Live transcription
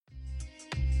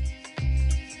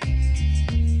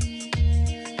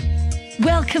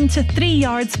Welcome to 3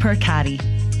 Yards Per Carry,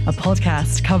 a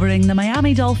podcast covering the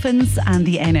Miami Dolphins and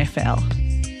the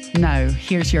NFL. Now,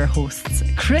 here's your hosts,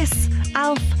 Chris,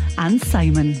 Alf, and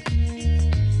Simon.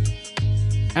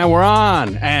 And we're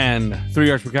on, and 3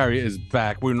 Yards Per Carry is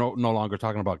back. We're no longer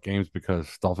talking about games because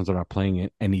Dolphins are not playing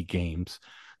any games.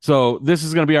 So this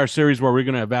is going to be our series where we're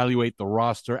going to evaluate the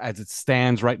roster as it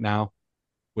stands right now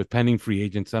with pending free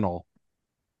agents and all.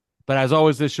 But as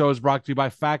always, this show is brought to you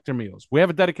by Factor Meals. We have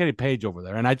a dedicated page over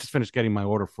there, and I just finished getting my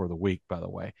order for the week, by the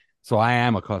way. So I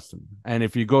am a customer. And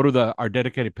if you go to our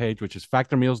dedicated page, which is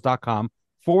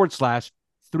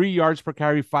factormeals.com/3 yards per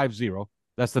carry 50,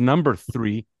 that's the number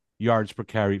 3 yards per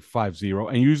carry 50,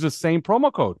 and use the same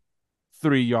promo code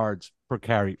 3 yards per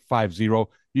carry 50.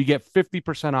 You get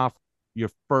 50% off your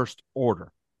first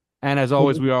order. And as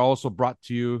always, we are also brought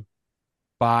to you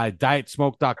by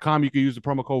dietsmoke.com. You can use the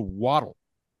promo code WADDLE,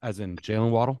 as in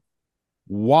Jalen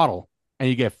Waddle, and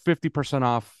you get 50%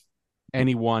 off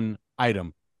any one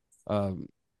item.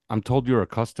 I'm told you're a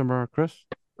customer, Chris?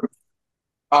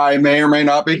 I may or may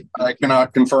not be. I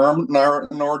cannot confirm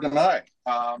nor deny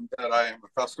that I am a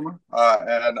customer.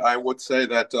 And I would say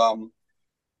that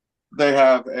they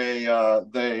have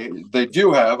they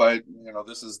do have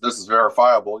this is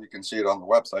verifiable. You can see it on the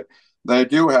website. They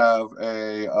do have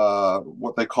a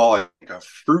what they call a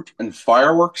fruit and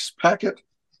fireworks packet.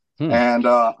 And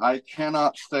I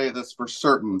cannot say this for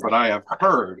certain, but I have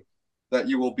heard that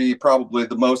you will be probably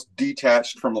the most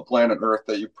detached from the planet Earth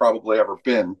that you've probably ever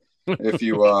been if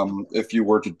you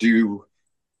were to do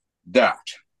that.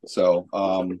 So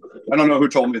I don't know who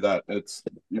told me that. It's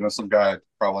some guy I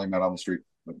probably met on the street.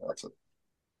 That's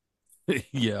it.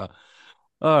 Yeah.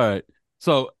 All right.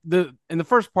 So in the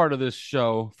first part of this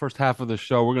show, first half of the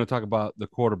show, we're going to talk about the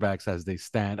quarterbacks as they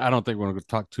stand. I don't think we're going to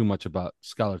talk too much about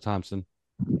Skylar Thompson,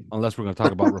 unless we're going to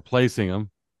talk about replacing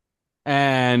him.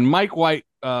 And Mike White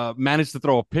managed to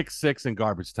throw a pick six in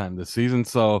garbage time this season.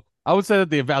 So I would say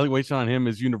that the evaluation on him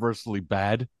is universally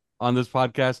bad on this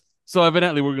podcast. So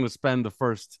evidently we're going to spend the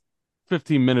first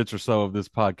 15 minutes or so of this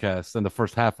podcast and the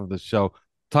first half of this show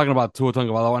talking about Tua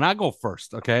Tagovailoa. And I go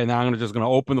first, okay? And now I'm just going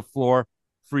to open the floor,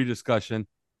 free discussion.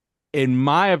 In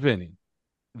my opinion,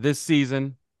 this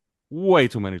season, way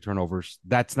too many turnovers.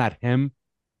 That's not him.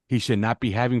 He should not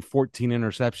be having 14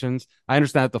 interceptions. I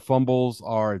understand that the fumbles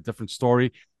are a different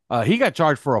story. He got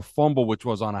charged for a fumble, which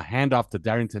was on a handoff to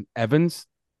Darrington Evans.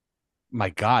 My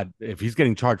God, if he's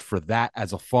getting charged for that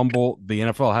as a fumble, the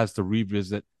NFL has to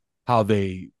revisit how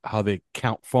they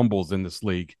count fumbles in this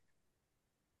league.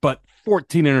 But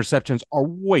 14 interceptions are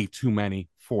way too many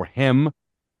for him.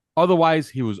 Otherwise,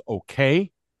 he was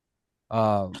okay.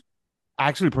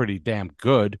 Actually pretty damn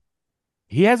good.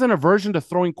 He has an aversion to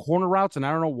throwing corner routes, and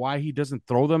I don't know why he doesn't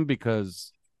throw them,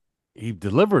 because he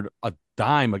delivered a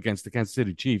dime against the Kansas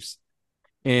City Chiefs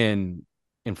in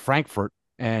Frankfurt,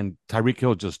 and Tyreek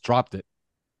Hill just dropped it.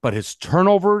 But his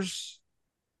turnovers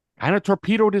kind of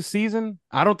torpedoed his season.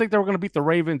 I don't think they were going to beat the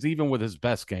Ravens even with his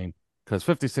best game, because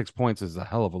 56 points is a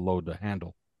hell of a load to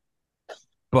handle.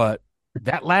 But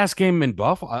that last game in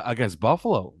against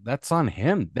Buffalo, that's on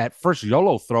him. That first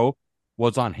YOLO throw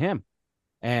was on him.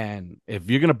 And if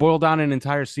you're going to boil down an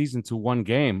entire season to one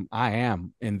game, I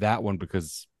am in that one,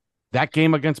 because that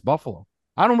game against Buffalo,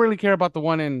 I don't really care about the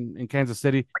one in Kansas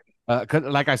City. 'Cause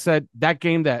like I said, that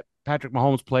game that Patrick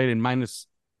Mahomes played in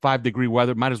 -5-degree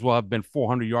weather might as well have been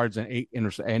 400 yards and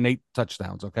 8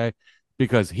 touchdowns, okay?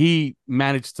 Because he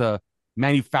managed to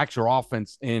manufacture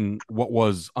offense in what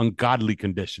was ungodly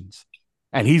conditions.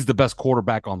 And he's the best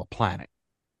quarterback on the planet.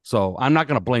 So I'm not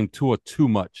going to blame Tua too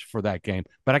much for that game,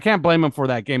 but I can't blame him for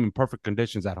that game in perfect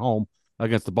conditions at home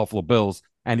against the Buffalo Bills,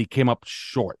 and he came up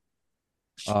short.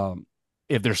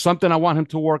 If there's something I want him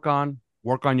to work on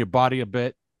your body a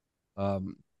bit.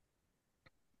 Kind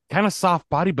of soft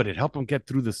body, but it helped him get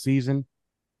through the season.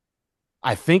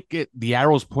 I think the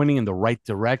arrow's pointing in the right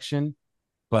direction,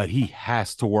 but he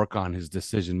has to work on his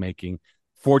decision-making.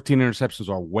 14 interceptions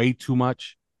are way too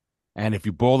much. And if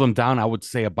you boil them down, I would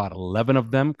say about 11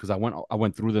 of them, because I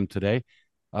went through them today,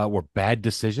 were bad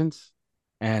decisions.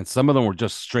 And some of them were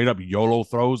just straight up YOLO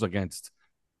throws against,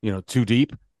 too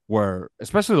deep, where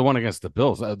especially the one against the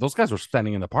Bills. Those guys were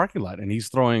standing in the parking lot, and he's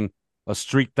throwing a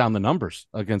streak down the numbers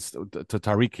to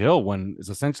Tyreek Hill when it's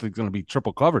essentially going to be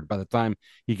triple covered by the time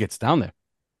he gets down there.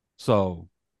 So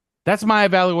that's my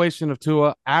evaluation of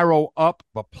Tua. Arrow up,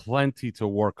 but plenty to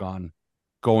work on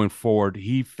going forward.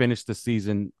 He finished the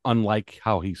season unlike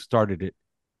how he started it,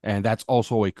 and that's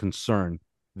also a concern.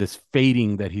 This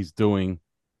fading that he's doing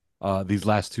these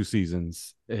last two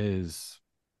seasons is,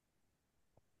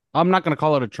 I'm not going to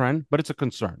call it a trend, but it's a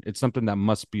concern. It's something that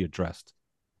must be addressed.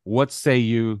 What say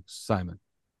you, Simon?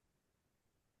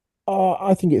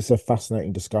 I think it's a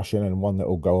fascinating discussion and one that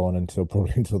will go on until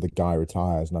probably until the guy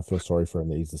retires. And I feel sorry for him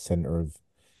that he's the center of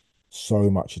so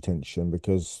much attention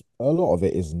because a lot of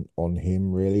it isn't on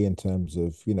him really in terms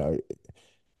of,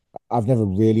 I've never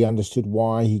really understood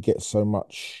why he gets so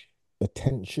much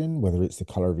attention, whether it's the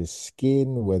color of his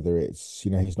skin, whether it's,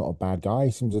 he's not a bad guy.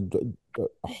 He seems a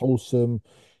wholesome,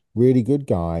 really good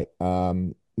guy.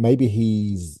 Maybe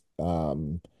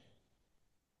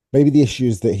the issue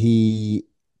is that he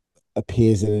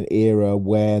appears in an era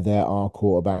where there are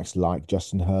quarterbacks like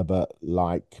Justin Herbert,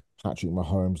 like Patrick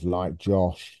Mahomes, like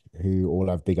Josh, who all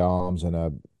have big arms and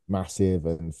are massive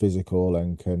and physical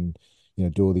and can,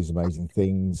 do all these amazing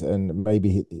things. And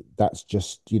maybe that's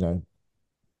just,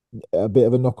 a bit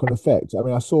of a knock-on effect. I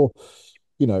mean, I saw,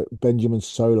 Benjamin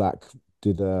Solak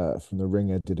did from the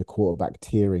Ringer did a quarterback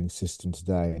tiering system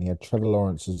today, and he had Trevor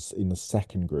Lawrence in the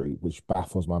second group, which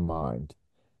baffles my mind.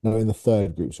 No, in the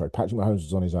third group, sorry. Patrick Mahomes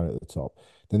was on his own at the top.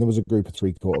 Then there was a group of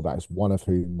three quarterbacks, one of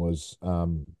whom was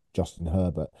Justin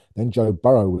Herbert. Then Joe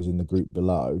Burrow was in the group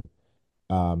below,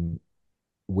 um,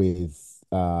 with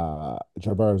Joe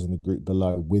Burrow's in the group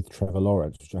below with Trevor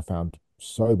Lawrence, which I found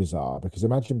so bizarre because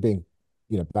imagine being,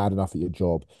 bad enough at your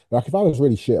job. Like if I was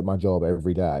really shit at my job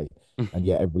every day and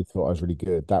yet everybody thought I was really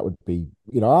good, that would be,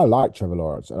 I like Trevor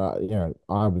Lawrence and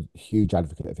I'm a huge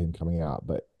advocate of him coming out,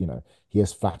 but he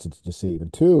has flattered to deceive.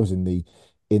 And Tua was in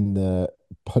the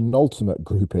penultimate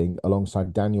grouping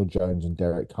alongside Daniel Jones and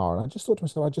Derek Carr. And I just thought to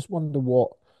myself, I just wonder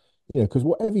what, because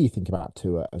whatever you think about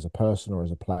Tua as a person or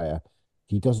as a player,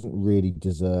 he doesn't really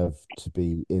deserve to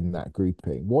be in that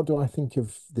grouping. What do I think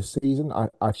of the season?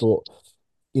 I thought,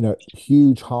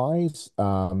 huge highs,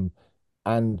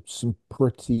 and some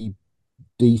pretty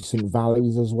decent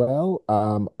valleys as well.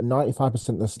 95%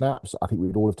 of the snaps, I think we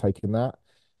would all have taken that.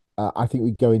 I think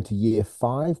we go into year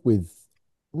five with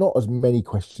not as many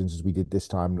questions as we did this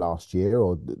time last year,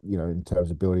 or in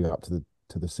terms of building up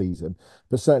to the season,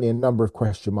 but certainly a number of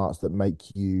question marks that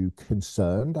make you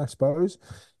concerned, I suppose.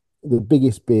 The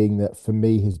biggest being that for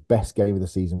me, his best game of the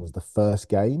season was the first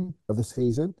game of the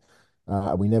season.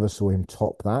 We never saw him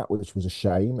top that, which was a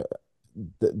shame.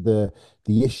 The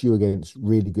issue against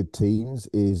really good teams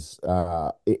is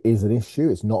it is an issue.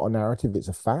 It's not a narrative, it's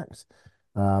a fact.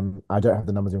 I don't have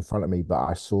the numbers in front of me, but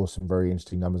I saw some very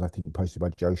interesting numbers, I think, posted by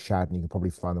Joe Shad. You can probably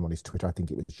find them on his Twitter. I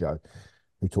think it was Joe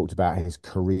who talked about his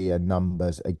career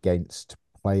numbers against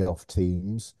playoff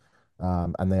teams,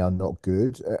 and they are not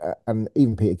good. And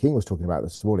even Peter King was talking about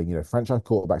this morning. Franchise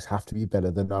quarterbacks have to be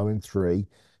better than 0-3,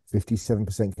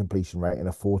 57% completion rate, and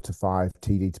a 4-5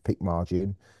 TD to pick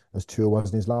margin, as Tua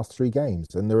was in his last three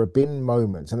games. And there have been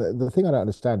moments, and the thing I don't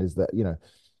understand is that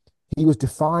he was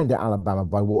defined at Alabama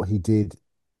by what he did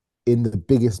in the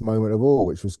biggest moment of all,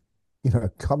 which was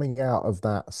coming out of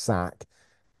that sack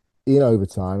in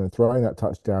overtime and throwing that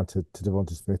touchdown to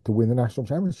Devonta Smith to win the national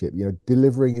championship,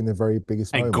 delivering in the very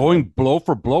biggest And moment. going blow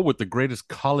for blow with the greatest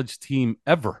college team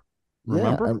ever.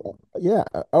 Yeah, Remember? yeah,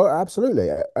 oh, absolutely.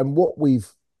 And what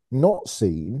we've not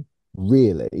seen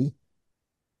really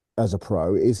as a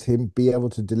pro is him be able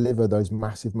to deliver those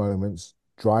massive moments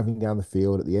driving down the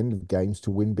field at the end of games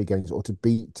to win big games or to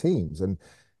beat teams. And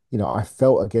I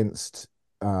felt against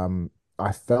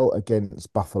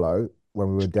Buffalo when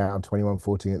we were down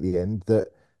 21-14 at the end that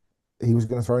he was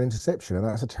going to throw an interception, and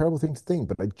that's a terrible thing to think,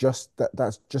 but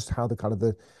that's just how the kind of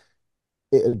the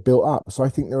it had built up. So I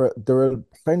think there are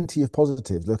plenty of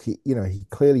positives. Look, he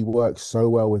clearly works so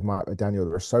well with Mike McDaniel.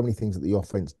 There are so many things that the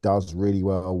offense does really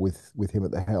well with him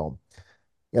at the helm.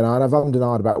 And I've ummed and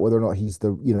ahed about whether or not he's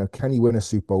can you win a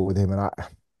Super Bowl with him? And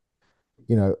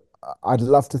you know, I'd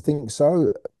love to think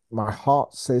so. My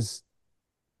heart says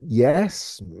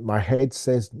yes. My head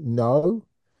says no.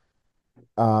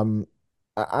 Um,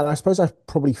 and I suppose I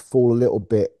probably fall a little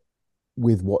bit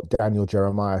with what Daniel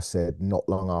Jeremiah said not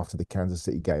long after the Kansas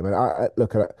City game. And I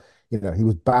look at, he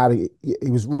was bad. He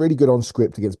was really good on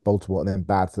script against Baltimore and then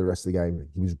bad for the rest of the game.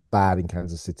 He was bad in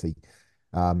Kansas City.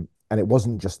 And it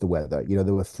wasn't just the weather.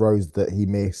 There were throws that he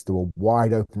missed. There were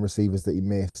wide open receivers that he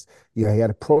missed. He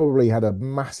probably had a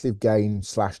massive gain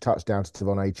 / touchdown to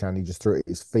Tavon Achan. He just threw it at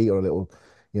his feet on a little,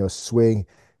 swing.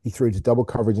 He threw into double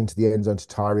coverage into the end zone to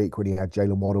Tyreek when he had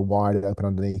Jalen Waddle wide open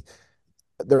underneath.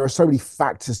 There are so many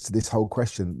factors to this whole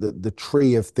question, the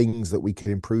tree of things that we could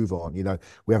improve on.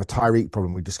 We have a Tyreek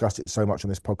problem. We discussed it so much on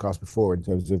this podcast before in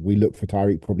terms of we look for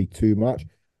Tyreek probably too much.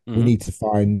 We need to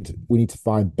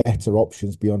find better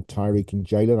options beyond Tyreek and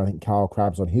Jalen. I think Kyle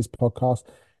Krabs on his podcast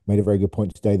made a very good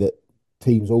point today that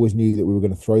teams always knew that we were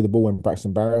going to throw the ball when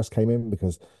Braxton Berrios came in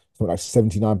because something like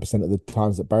 79% of the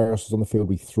times that Berrios was on the field,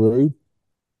 we threw.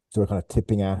 So we're kind of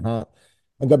tipping our hat.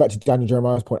 And go back to Daniel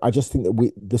Jeremiah's point, I just think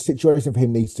that the situation for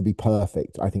him needs to be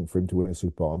perfect, I think, for him to win a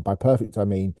Super Bowl. And by perfect, I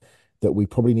mean that we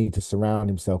probably need to surround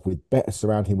him with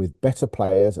better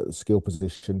players at the skill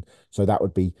position. So that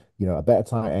would be, a better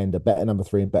tight end, a better number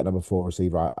 3, and better number 4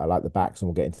 receiver. I like the backs, and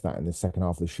we'll get into that in the second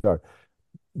half of the show.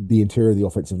 The interior of the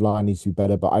offensive line needs to be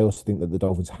better, but I also think that the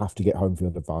Dolphins have to get home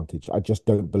field advantage. I just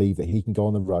don't believe that he can go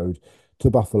on the road to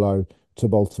Buffalo, to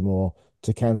Baltimore,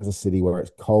 to Kansas City, where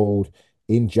it's cold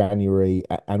in January,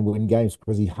 and win games,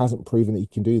 because he hasn't proven that he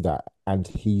can do that. And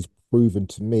he's proven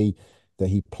to me that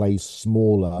he plays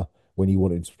smaller when you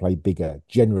want him to play bigger.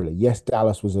 Generally, yes,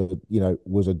 Dallas was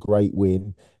a great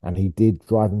win, and he did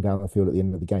drive him down the field at the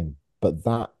end of the game. But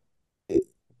that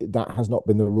has not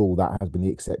been the rule. That has been the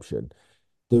exception.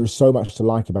 There is so much to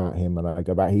like about him, and I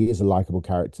go back. He is a likable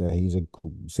character.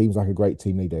 Seems like a great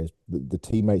team leader. The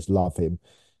teammates love him,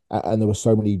 and there were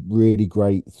so many really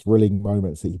great, thrilling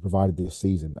moments that he provided this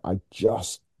season. You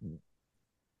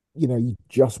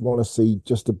just want to see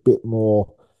just a bit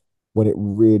more when it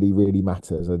really, really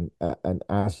matters. And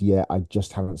as yet, I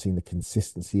just haven't seen the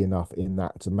consistency enough in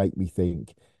that to make me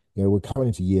think, we're coming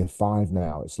into year 5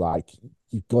 now. It's like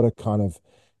you've got to kind of,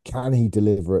 can he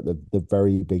deliver at the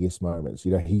very biggest moments?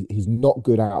 He's not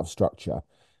good out of structure.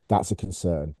 That's a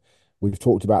concern. We've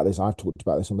talked about this. I've talked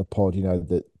about this on the pod.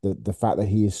 The fact that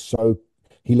he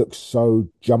looks so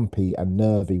jumpy and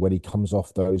nervy when he comes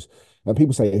off those. And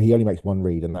people say he only makes one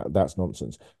read, and that's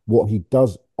nonsense. What he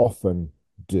does often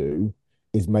do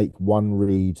is make one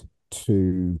read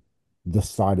to the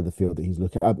side of the field that he's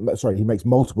looking at. Sorry, he makes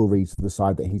multiple reads to the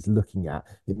side that he's looking at.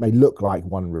 It may look like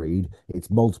one read,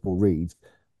 it's multiple reads.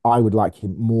 I would like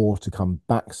him more to come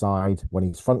backside when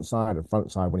he's front side, and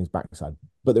front side when he's backside.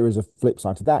 But there is a flip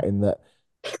side to that, in that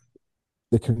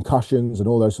the concussions and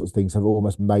all those sorts of things have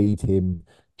almost made him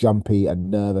jumpy and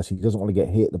nervous. He doesn't want to get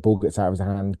hit. The ball gets out of his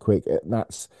hand quick. And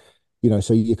that's,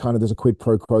 so you kind of, there's a quid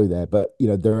pro quo there. But,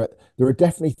 there are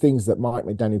definitely things that Mike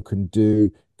McDaniel can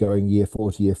do going year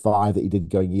 4 to year 5 that he did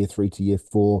going year 3 to year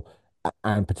 4,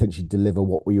 and potentially deliver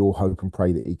what we all hope and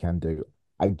pray that he can do.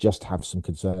 I just have some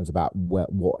concerns about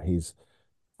what his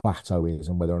plateau is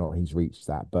and whether or not he's reached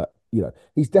that. But,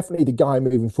 he's definitely the guy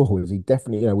moving forward. He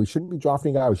definitely, we shouldn't be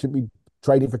drafting a guy. We shouldn't be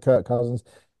trading for Kirk Cousins.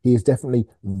 He is definitely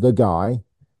the guy.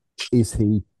 Is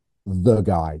he the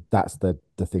guy? That's the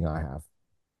thing I have.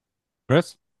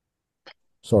 Chris?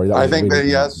 Sorry, that I was think really that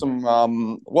he has some.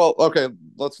 Well, okay,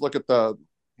 let's look at the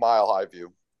mile high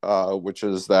view, which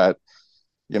is that,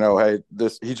 hey,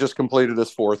 he just completed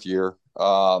his 4th year.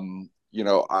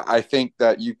 I think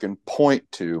that you can point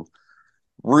to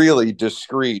really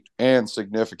discrete and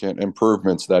significant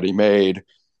improvements that he made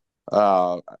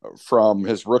from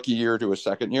his rookie year to his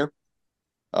second year.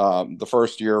 The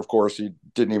first year, of course, he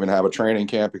didn't even have a training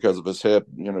camp because of his hip,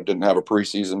 didn't have a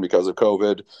preseason because of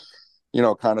COVID,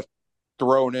 kind of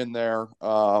thrown in there.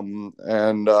 And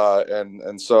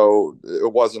so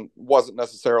it wasn't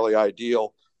necessarily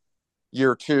ideal.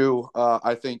 Year 2,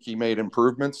 I think he made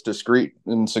improvements, discrete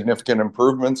and significant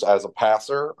improvements as a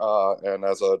passer, and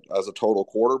as a total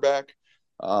quarterback.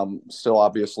 Still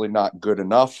obviously not good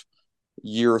enough.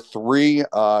 Year 3,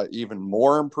 even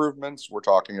more improvements. We're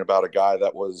talking about a guy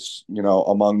that was,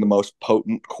 among the most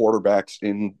potent quarterbacks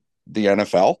in the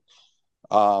NFL,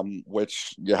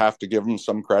 which you have to give him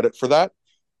some credit for that,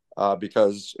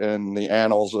 because in the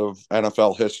annals of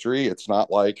NFL history, it's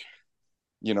not like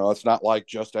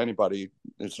just anybody.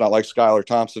 It's not like Skylar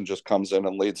Thompson just comes in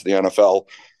and leads the NFL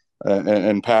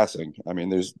in passing. I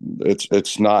mean, it's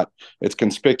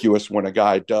conspicuous when a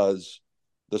guy does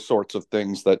the sorts of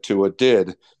things that Tua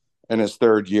did in his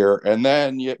 3rd year. And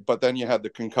then you had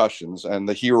the concussions, and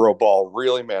the hero ball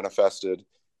really manifested.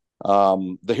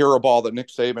 The hero ball that Nick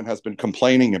Saban has been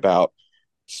complaining about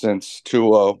since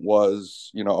Tua was,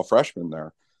 a freshman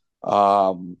there.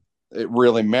 It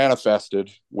really manifested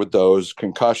with those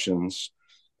concussions,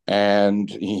 and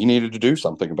he needed to do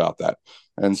something about that.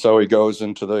 And so he goes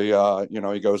into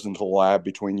the lab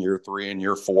between year 3 and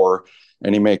year 4,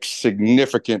 and he makes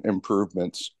significant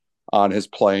improvements on his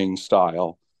playing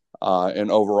style,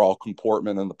 and overall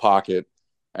comportment in the pocket.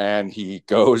 And he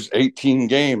goes 18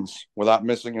 games without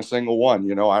missing a single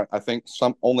one. I think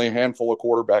only a handful of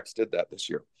quarterbacks did that this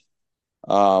year.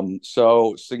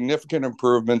 So significant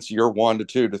improvements year 1 to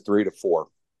 2 to 3 to 4.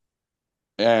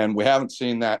 And we haven't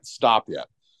seen that stop yet.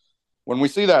 When we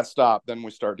see that stop, then we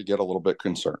start to get a little bit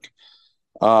concerned.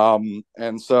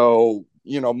 And so,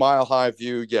 mile high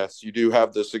view, yes, you do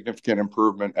have the significant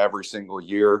improvement every single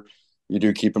year. You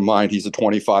do keep in mind he's a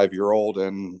 25-year-old,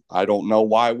 and I don't know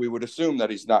why we would assume that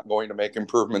he's not going to make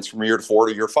improvements from year 4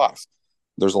 to year 5.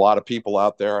 There's a lot of people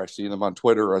out there. I see them on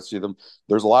Twitter. I see them.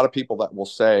 There's a lot of people that will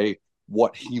say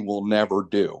what he will never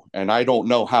do. And I don't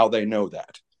know how they know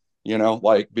that,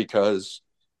 because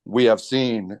we have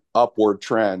seen upward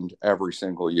trend every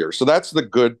single year. So that's the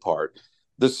good part.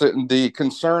 The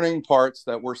concerning parts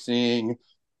that we're seeing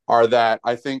are that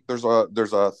I think there's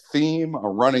a theme, a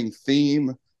running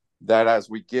theme, that as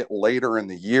we get later in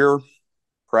the year,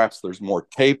 perhaps there's more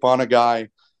tape on the guy.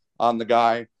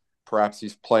 Perhaps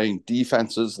he's playing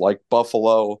defenses like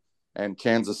Buffalo and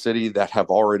Kansas City that have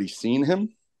already seen him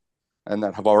and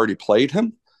that have already played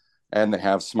him, and they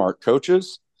have smart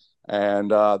coaches,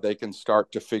 and they can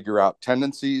start to figure out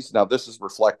tendencies. Now, this is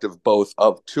reflective both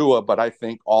of Tua, but I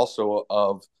think also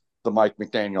of the Mike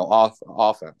McDaniel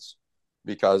offense,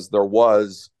 because there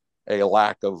was a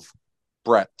lack of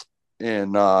breadth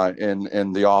in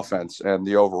the offense and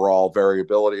the overall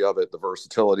variability of it, the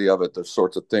versatility of it, the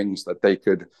sorts of things that they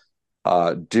could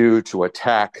do to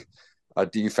attack a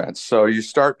defense. So you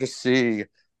start to see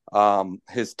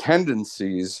his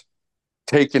tendencies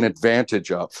taken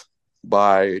advantage of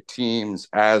by teams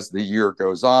as the year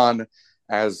goes on,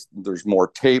 as there's more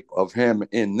tape of him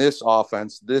in this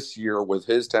offense this year with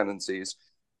his tendencies.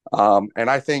 And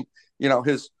I think,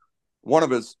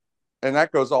 and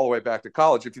that goes all the way back to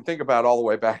college. If you think about all the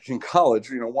way back in college,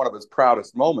 one of his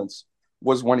proudest moments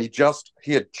was when he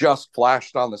had just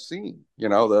flashed on the scene.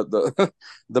 The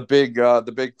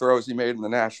big throws he made in the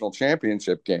national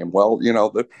championship game. Well,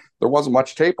 there wasn't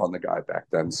much tape on the guy back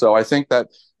then. So I think that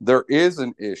there is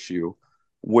an issue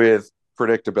with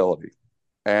predictability,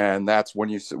 and that's what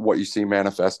you see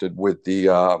manifested with the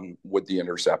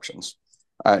interceptions.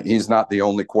 He's not the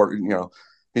only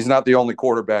He's not the only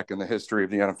quarterback in the history of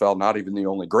the NFL, not even the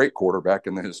only great quarterback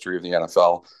in the history of the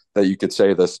NFL that you could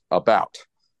say this about.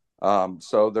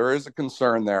 So there is a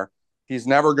concern there. He's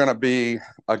never going to be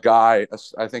a guy,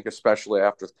 I think, especially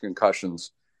after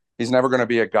concussions, he's never going to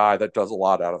be a guy that does a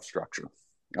lot out of structure.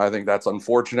 I think that's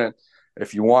unfortunate.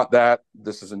 If you want that,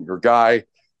 this isn't your guy.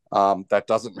 That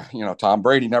doesn't, Tom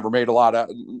Brady never made a lot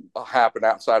happen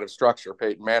outside of structure.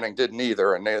 Peyton Manning didn't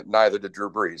either, and neither did Drew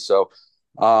Brees. So,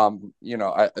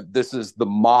 this is the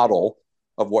model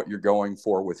of what you're going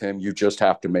for with him. You just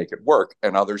have to make it work,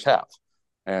 and others have.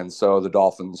 And so the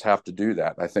Dolphins have to do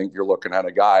that. I think you're looking at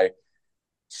a guy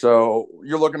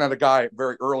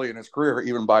very early in his career,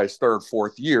 even by his third,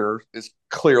 fourth year, is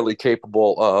clearly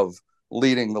capable of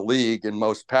leading the league in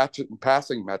most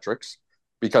passing metrics,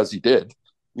 because he did.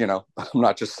 I'm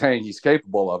not just saying he's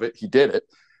capable of it. He did it,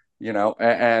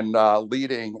 and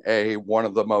leading one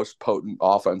of the most potent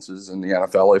offenses in the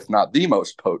NFL, if not the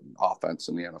most potent offense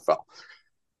in the NFL.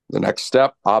 The next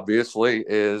step, obviously,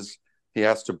 is he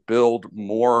has to build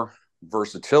more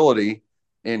versatility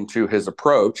into his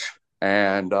approach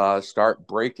and start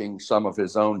breaking some of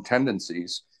his own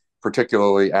tendencies,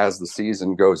 particularly as the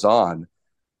season goes on.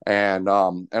 And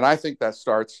I think that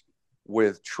starts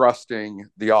with trusting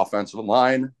the offensive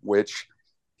line, which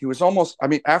he was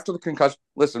after the concussion.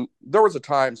 Listen, there was a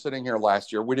time sitting here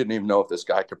last year, we didn't even know if this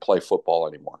guy could play football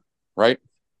anymore, right?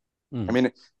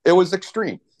 It was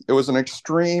extreme. It was an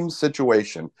extreme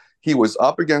situation. He was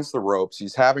up against the ropes.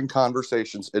 He's having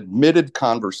admitted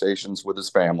conversations with his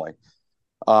family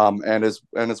and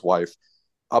his wife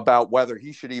about whether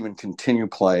he should even continue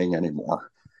playing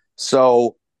anymore.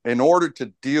 So in order to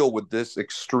deal with this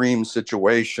extreme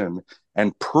situation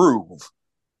and prove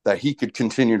that he could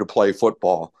continue to play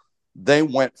football, they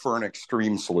went for an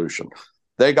extreme solution.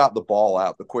 They got the ball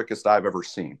out the quickest I've ever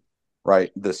seen,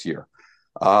 right, this year.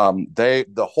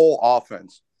 The whole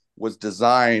offense was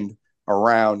designed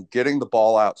around getting the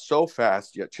ball out so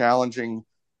fast, yet challenging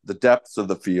the depths of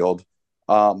the field,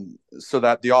 so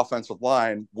that the offensive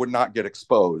line would not get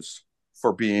exposed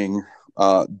for being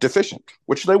deficient,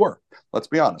 which they were. Let's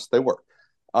be honest, they were.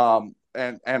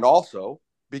 And also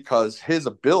because his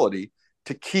ability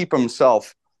to keep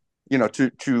himself,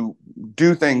 to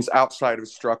do things outside of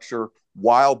structure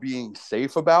while being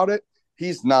safe about it,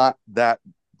 he's not that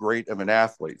great of an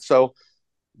athlete. So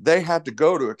they had to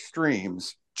go to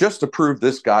extremes just to prove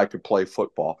this guy could play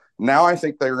football. Now I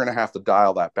think they're going to have to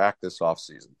dial that back this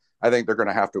offseason. I think they're going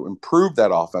to have to improve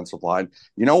that offensive line.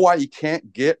 You know why you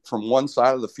can't get from one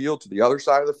side of the field to the other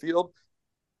side of the field?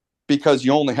 Because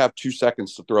you only have 2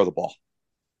 seconds to throw the ball.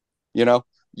 You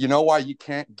know why you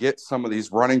can't get some of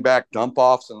these running back dump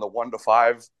offs in the 1 to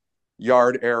 5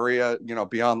 yard area,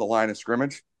 beyond the line of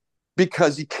scrimmage?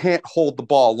 Because you can't hold the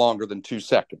ball longer than 2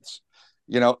 seconds,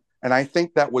 and I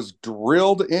think that was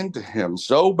drilled into him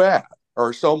so bad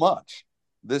or so much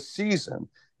this season.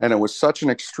 And it was such an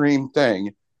extreme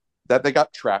thing that they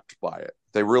got trapped by it.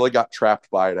 They really got trapped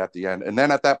by it at the end. And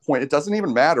then at that point, it doesn't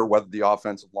even matter whether the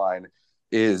offensive line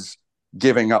is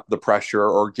giving up the pressure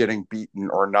or getting beaten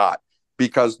or not,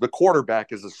 because the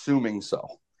quarterback is assuming so.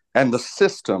 And the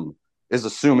system is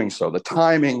assuming so. The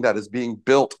timing that is being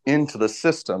built into the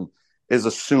system is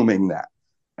assuming that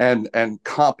and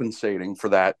compensating for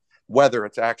that, whether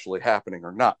it's actually happening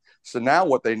or not. So now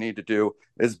what they need to do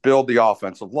is build the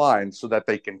offensive line so that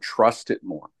they can trust it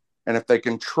more. And if they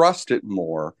can trust it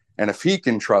more, and if he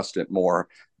can trust it more,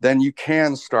 then you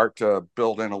can start to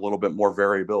build in a little bit more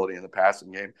variability in the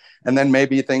passing game. And then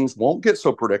maybe things won't get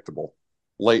so predictable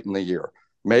late in the year.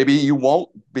 Maybe you won't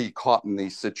be caught in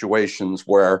these situations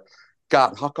where,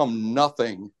 God, how come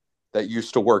nothing that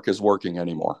used to work is working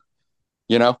anymore?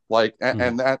 You know, like,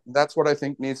 and that's what I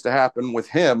think needs to happen with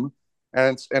him.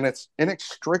 And it's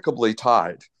inextricably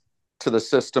tied to the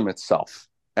system itself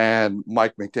and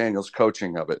Mike McDaniel's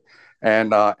coaching of it.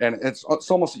 And it's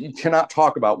almost, you cannot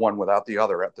talk about one without the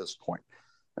other at this point.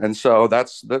 And so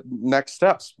that's the next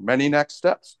steps, many next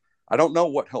steps. I don't know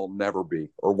what he'll never be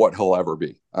or what he'll ever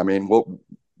be. I mean,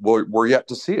 we're yet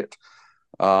to see it.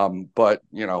 But,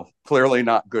 you know, clearly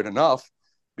not good enough,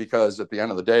 because at the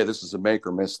end of the day, this is a make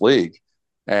or miss league.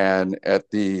 And at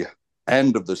the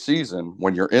end of the season,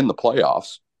 when you're in the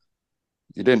playoffs,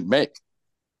 you didn't make,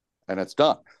 and it's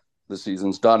done. The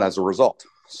season's done as a result.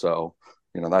 So,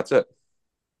 you know, that's it.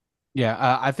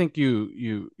 Yeah, I think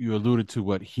you alluded to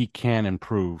what he can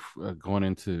improve going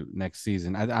into next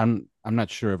season. I'm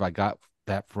not sure if I got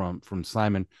that from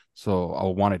Simon, so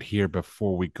I'll want it here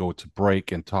before we go to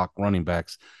break and talk running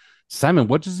backs. Simon,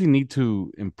 what does he need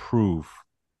to improve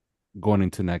going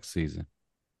into next season?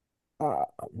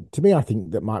 To me, I think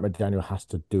that Mike McDaniel has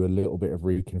to do a little bit of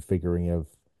reconfiguring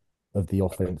of the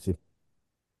offensive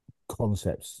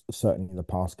concepts, certainly in the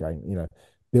pass game. You know,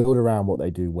 build around what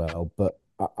they do well, but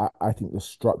I think the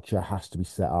structure has to be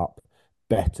set up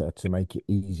better to make it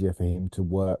easier for him to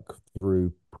work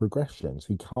through progressions.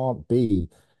 He can't be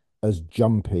as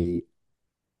jumpy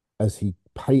as he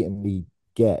patently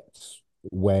gets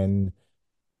when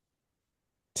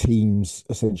teams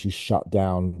essentially shut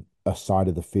down a side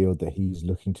of the field that he's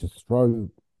looking to throw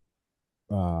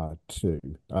to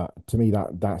me,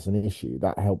 that's an issue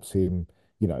that helps him,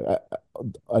 you know.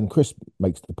 And Chris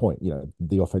makes the point, you know,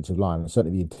 the offensive line, and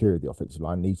certainly the interior of the offensive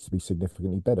line, needs to be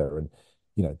significantly better. And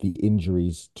you know, the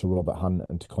injuries to Robert Hunt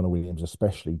and to Connor Williams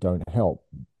especially don't help,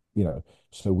 you know.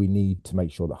 So we need to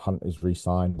make sure that Hunt is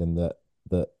re-signed, and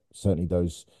that certainly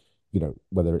those, you know,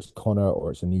 whether it's Connor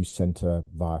or it's a new center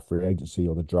via free agency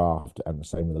or the draft, and the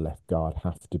same with the left guard,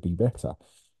 have to be better.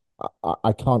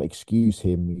 I can't excuse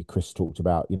him. Chris talked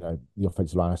about, you know, the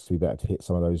offensive line has to be better to hit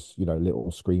some of those, you know,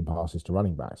 little screen passes to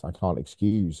running backs. I can't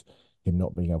excuse him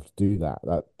not being able to do that.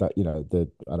 You know,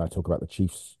 and I talk about the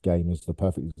Chiefs game is the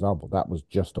perfect example. That was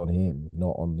just on him,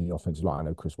 not on the offensive line. I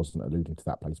know Chris wasn't alluding to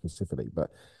that play specifically,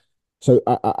 but so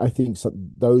I think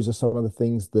those are some of the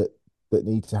things that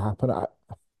need to happen.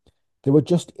 They were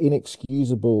just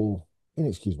inexcusable.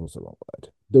 Inexcusable is the wrong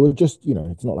word. They were just, you know,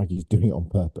 it's not like he's doing it on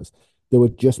purpose. There were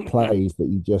just plays that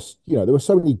you just, you know, there were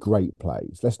so many great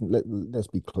plays. Let's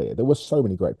be clear. There were so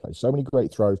many great plays, so many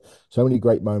great throws, so many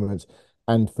great moments.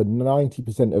 And for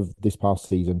 90% of this past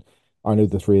season, I know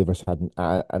the three of us hadn't,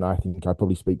 and I think I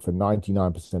probably speak for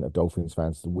 99% of Dolphins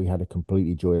fans, that we had a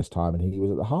completely joyous time, and he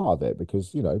was at the heart of it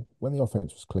because, you know, when the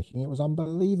offense was clicking, it was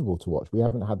unbelievable to watch. We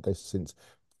haven't had this since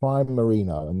prime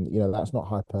Marino, and, you know, that's not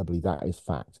hyperbole, that is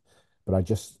fact. But I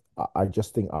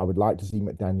just think I would like to see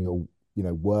McDaniel, you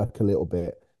know, work a little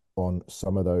bit on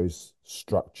some of those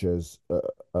structures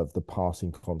of the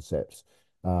passing concepts,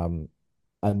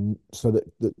 and so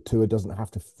that Tua doesn't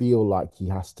have to feel like he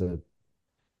has to,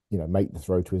 you know, make the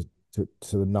throw to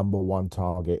the number one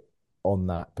target on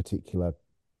that particular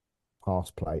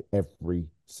pass play every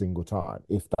single time,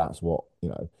 if that's what, you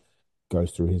know,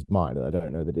 goes through his mind. And I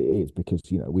don't know that it is, because,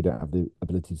 you know, we don't have the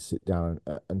ability to sit down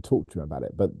and talk to him about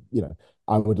it. But, you know,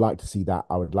 I would like to see that.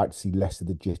 I would like to see less of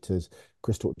the jitters.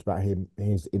 Chris talked about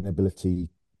his inability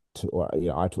to, or, you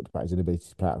know, I talked about his inability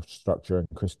to play out structure, and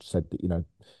Chris said that, you know,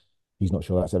 he's not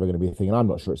sure that's ever going to be a thing, and I'm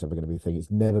not sure it's ever going to be a thing.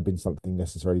 It's never been something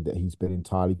necessarily that he's been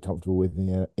entirely comfortable with in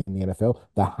the NFL.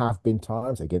 There have been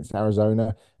times against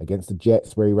Arizona, against the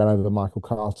Jets, where he ran over Michael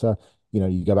Carter. You know,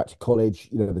 you go back to college,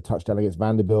 you know, the touchdown against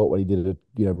Vanderbilt, where he did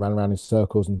you know, ran around in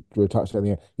circles and threw a touchdown in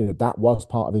the air. You know, that was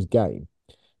part of his game.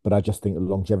 But I just think the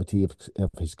longevity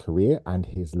of his career and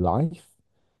his life,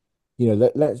 you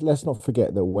know, let's not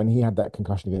forget that when he had that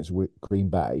concussion against Green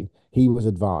Bay, he was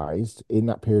advised in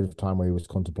that period of time where he was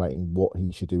contemplating what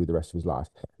he should do with the rest of his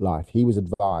life. He was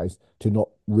advised to not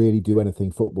really do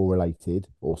anything football related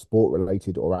or sport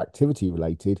related or activity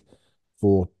related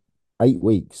for 8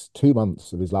 weeks, 2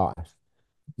 months of his life,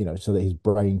 so that his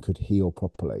brain could heal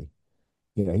properly.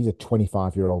 He's a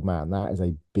 25-year-old man. That is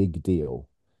a big deal.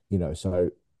 So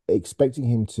expecting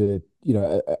him to,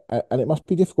 and it must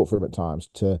be difficult for him at times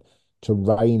to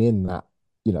rein in that,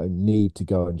 need to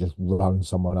go and just run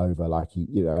someone over like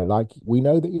like we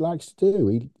know that he likes to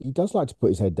do. He does like to put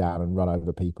his head down and run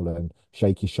over people and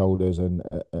shake his shoulders and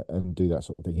do that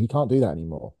sort of thing. He can't do that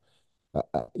anymore.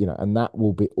 And that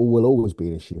will always be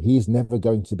an issue. He's never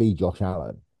going to be Josh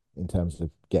Allen in terms of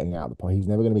getting out of the point. He's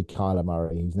never going to be Kyler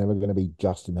Murray. He's never going to be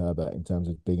Justin Herbert in terms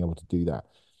of being able to do that.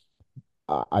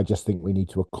 I just think we need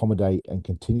to accommodate and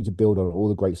continue to build on all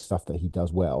the great stuff that he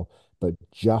does well, but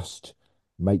just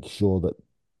make sure that,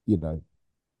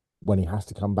 when he has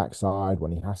to come backside,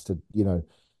 when he has to,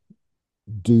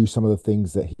 do some of the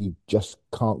things that he just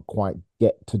can't quite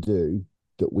get to do,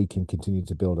 that we can continue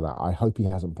to build on that. I hope he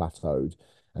hasn't plateaued.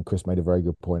 And Chris made a very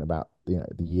good point about, the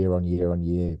year on year on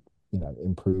year,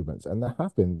 improvements. And there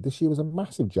have been. This year was a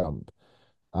massive jump.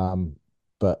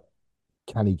 But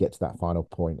can he get to that final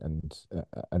point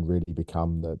and really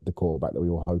become the quarterback that we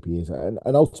all hope he is, and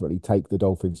ultimately take the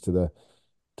Dolphins to the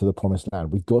promised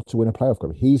land? We've got to win a playoff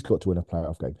game. He's got to win a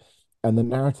playoff game. And the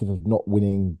narrative of not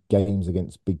winning games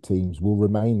against big teams will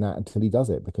remain that until he does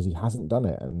it, because he hasn't done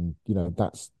it. And,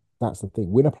 that's the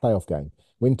thing. Win a playoff game,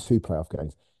 win 2 playoff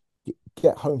games,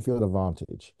 get home field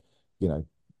advantage,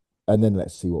 and then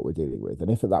let's see what we're dealing with.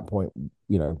 And if at that point,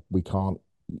 we can't,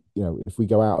 if we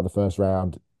go out of the first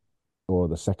round or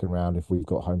the second round, if we've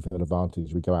got home field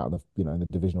advantage, we go out in in the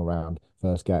divisional round,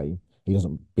 first game, he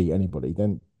doesn't beat anybody,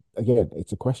 then again,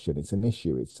 it's a question, it's an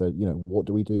issue. It's what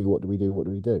do we do? What do we do? What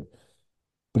do we do?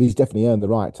 But he's definitely earned the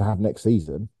right to have next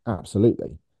season.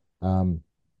 Absolutely.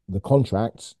 The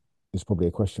contract is probably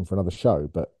a question for another show,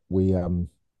 but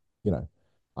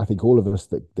I think all of us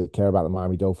that care about the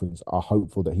Miami Dolphins are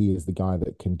hopeful that he is the guy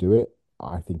that can do it.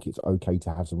 I think it's okay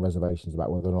to have some reservations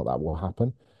about whether or not that will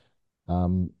happen.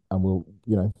 And we'll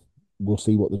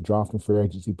see what the draft and free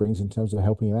agency brings in terms of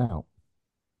helping him out.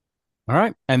 All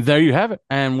right. And there you have it.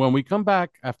 And when we come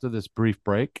back after this brief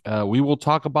break, we will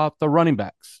talk about the running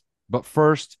backs. But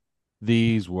first,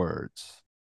 these words.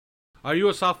 Are you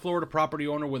a South Florida property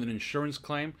owner with an insurance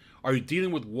claim? Are you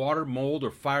dealing with water, mold,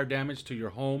 or fire damage to your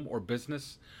home or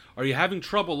business? Are you having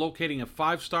trouble locating a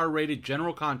 5-star rated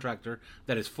general contractor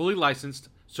that is fully licensed,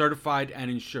 certified,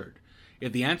 and insured?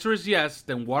 If the answer is yes,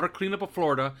 then Water Cleanup of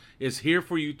Florida is here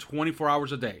for you 24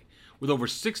 hours a day. With over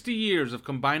 60 years of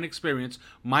combined experience,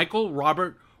 Michael,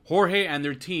 Robert, Jorge, and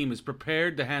their team is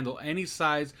prepared to handle any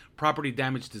size property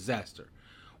damage disaster.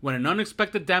 When an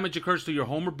unexpected damage occurs to your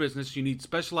home or business, you need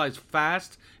specialized,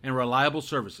 fast, and reliable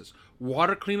services.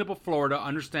 Water Cleanup of Florida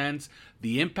understands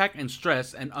the impact and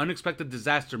stress an unexpected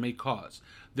disaster may cause.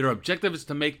 Their objective is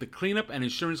to make the cleanup and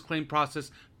insurance claim process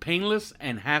painless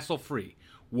and hassle-free.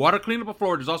 Water Cleanup of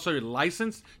Florida is also a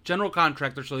licensed general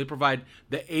contractor, so they provide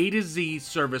the A to Z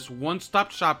service, one-stop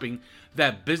shopping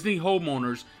that busy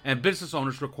homeowners and business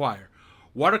owners require.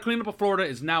 Water Cleanup of Florida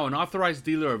is now an authorized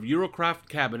dealer of Eurocraft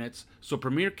cabinets, so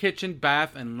premier kitchen,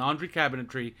 bath, and laundry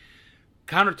cabinetry,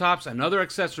 countertops, and other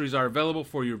accessories are available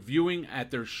for your viewing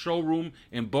at their showroom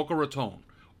in Boca Raton.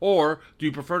 Or, do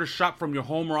you prefer to shop from your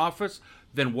home or office?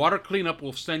 Then Water Cleanup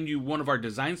will send you one of our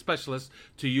design specialists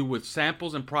to you with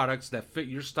samples and products that fit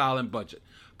your style and budget.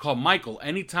 Call Michael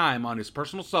anytime on his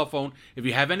personal cell phone if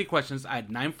you have any questions at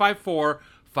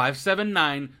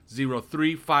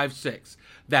 954-579-0356.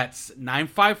 That's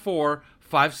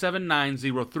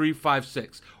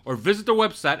 954-579-0356. Or visit their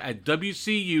website at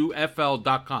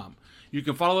wcufl.com. You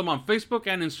can follow them on Facebook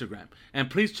and Instagram. And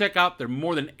please check out their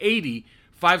more than 80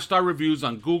 5-star reviews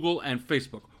on Google and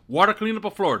Facebook. Water Cleanup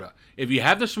of Florida. If you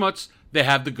have the schmutz, they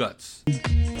have the guts.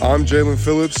 I'm Jalen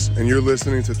Phillips, and you're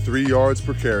listening to 3 Yards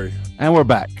Per Carry. And we're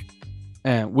back.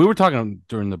 And we were talking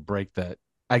during the break that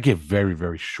I give very,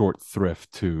 very short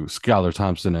thrift to Skylar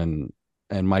Thompson and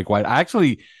Mike White. I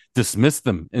actually dismissed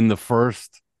them in the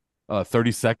first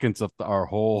 30 seconds of our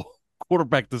whole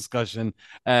quarterback discussion,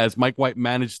 as Mike White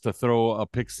managed to throw a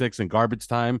pick six in garbage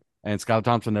time, and Skylar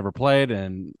Thompson never played,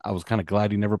 and I was kind of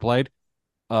glad he never played.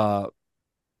 But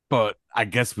I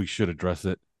guess we should address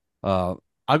it. I'll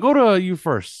go to you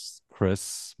first,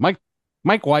 Chris. Mike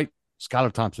White,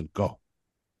 Skylar Thompson, go.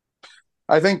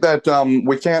 I think that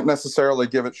we can't necessarily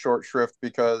give it short shrift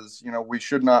because, we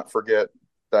should not forget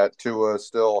that Tua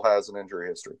still has an injury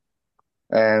history.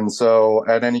 And so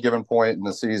at any given point in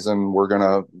the season, we're going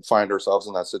to find ourselves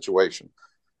in that situation.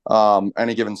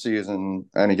 Any given season,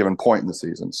 any given point in the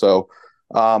season. So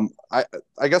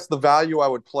I guess the value I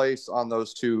would place on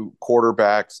those two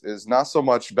quarterbacks is not so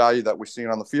much value that we've seen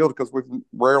on the field because we've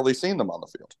rarely seen them on the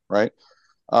field, right?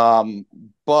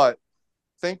 But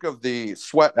think of the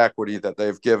sweat equity that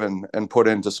they've given and put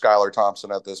into Skylar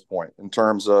Thompson at this point in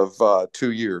terms of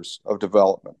 2 years of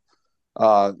development.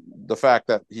 The fact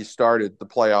that he started the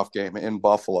playoff game in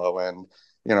Buffalo, and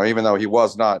even though he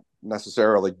was not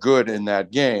necessarily good in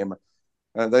that game,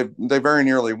 they very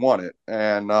nearly won it,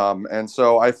 and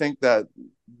so I think that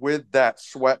with that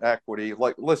sweat equity,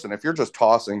 like, listen, if you're just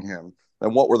tossing him,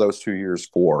 then what were those 2 years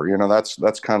for?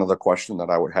 That's kind of the question that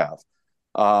I would have.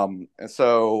 And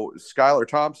so Skylar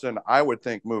Thompson, I would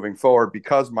think moving forward,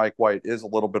 because Mike White is a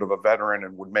little bit of a veteran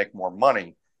and would make more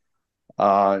money,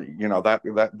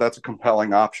 that's a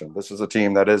compelling option. This is a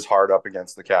team that is hard up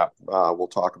against the cap. We'll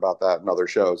talk about that in other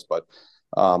shows, but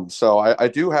so I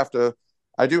do have to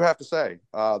say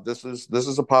this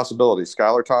is a possibility.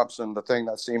 Skylar Thompson, the thing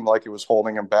that seemed like it was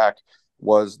holding him back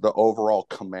was the overall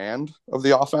command of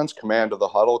the offense, command of the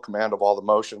huddle, command of all the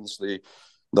motions, the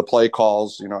play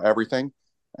calls, everything,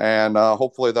 and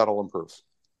hopefully that'll improve.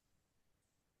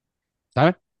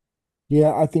 Simon?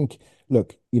 Yeah, I think,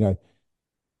 look, the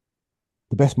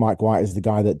best Mike White is the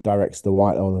guy that directs the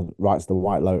White or writes the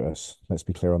White Lotus. Let's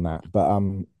be clear on that. But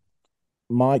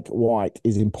Mike White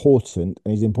is important,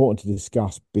 and he's important to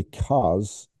discuss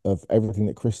because of everything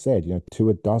that Chris said.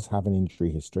 Tua does have an injury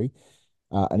history,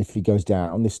 and if he goes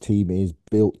down, this team is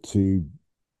built to,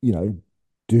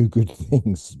 do good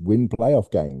things, win playoff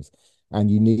games,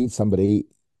 and you need somebody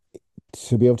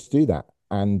to be able to do that.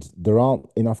 And there aren't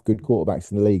enough good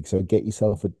quarterbacks in the league, so get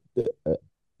yourself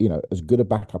as good a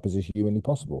backup as is humanly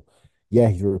possible. Yeah,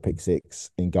 he threw a pick six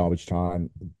in garbage time,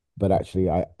 but actually,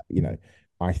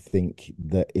 I think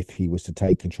that if he was to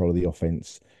take control of the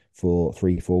offense for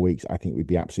 3-4 weeks, I think we'd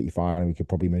be absolutely fine, and we could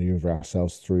probably maneuver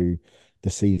ourselves through the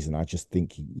season. I just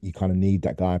think you kind of need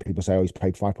that guy. People say, "Oh, he's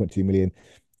paid 5.2 million."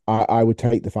 I would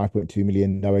take the 5.2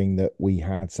 million, knowing that we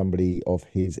had somebody of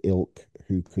his ilk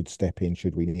who could step in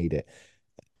should we need it.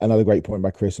 Another great point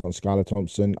by Chris on Skylar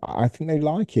Thompson. I think they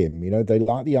like him. They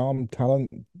like the arm talent.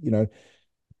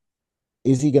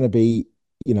 Is he going to be,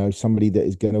 somebody that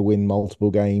is going to win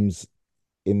multiple games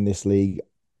in this league?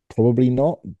 Probably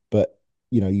not. But,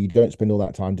 you don't spend all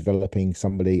that time developing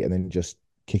somebody and then just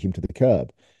kick him to the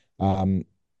curb.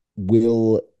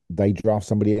 Will they draft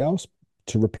somebody else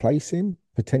to replace him?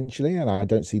 Potentially. And I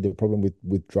don't see the problem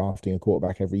with drafting a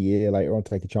quarterback every year later on,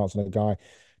 take a chance on a guy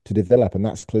to develop, and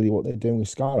that's clearly what they're doing with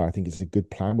Skylar. I think it's a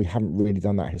good plan. We haven't really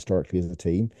done that historically as a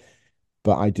team,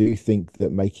 but I do think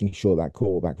that making sure that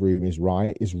quarterback room is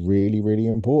right is really, really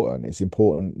important. It's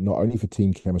important not only for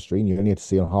team chemistry, and you only have to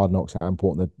see on Hard Knocks how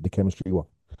important the chemistry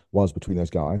was between those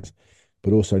guys,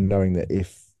 but also knowing that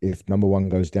if number one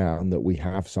goes down, that we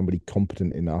have somebody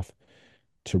competent enough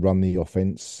to run the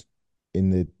offense in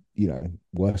the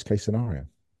worst case scenario.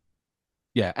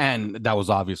 Yeah, and that was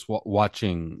obvious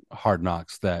watching Hard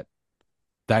Knocks that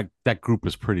group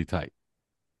is pretty tight.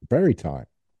 Very tight.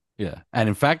 Yeah, and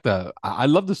in fact, I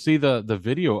love to see the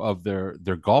video of their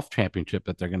golf championship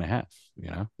that they're going to have.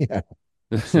 Yeah,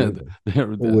 with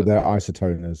their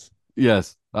isotoners.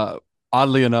 Yes.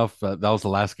 Oddly enough, that was the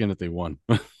last game that they won.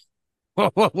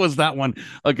 What was that one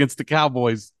against the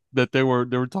Cowboys that they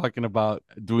were talking about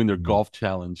doing their golf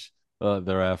challenge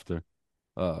thereafter?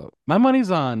 My money's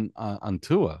on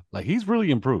Tua. Like, he's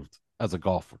really improved as a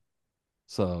golfer.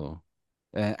 So,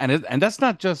 and that's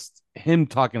not just him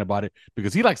talking about it,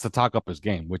 because he likes to talk up his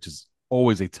game, which is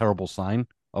always a terrible sign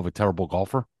of a terrible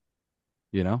golfer.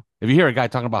 If you hear a guy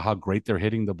talking about how great they're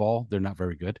hitting the ball, they're not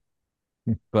very good.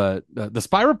 But the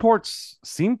spy reports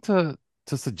seem to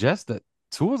suggest that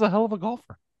Tua's a hell of a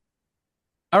golfer.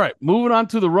 All right, moving on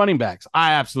to the running backs.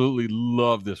 I absolutely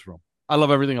love this room. I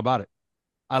love everything about it.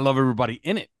 I love everybody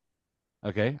in it.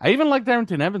 Okay. I even like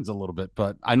Darrington Evans a little bit,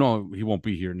 but I know he won't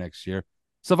be here next year.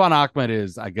 Salvon Ahmed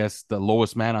is, I guess, the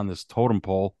lowest man on this totem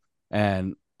pole.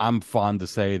 And I'm fond of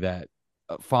saying that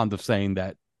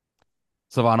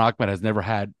Salvon Ahmed has never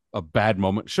had a bad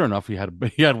moment. Sure enough, he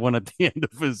had one at the end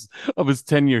of his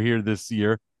tenure here this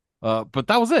year. But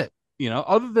that was it.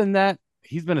 Other than that,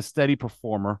 he's been a steady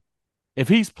performer. If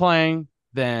he's playing,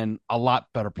 then a lot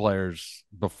better players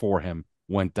before him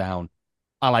went down.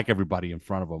 I like everybody in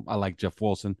front of him. I like Jeff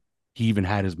Wilson. He even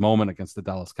had his moment against the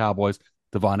Dallas Cowboys.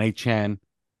 Devon Achane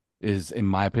is, in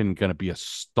my opinion, going to be a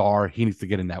star. He needs to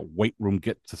get in that weight room,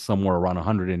 get to somewhere around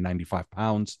 195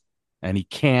 pounds. And he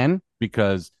can,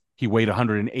 because he weighed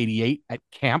 188 at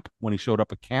camp when he showed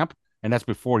up at camp. And that's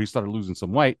before he started losing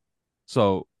some weight.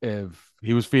 So if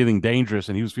he was feeling dangerous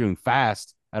and he was feeling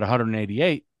fast at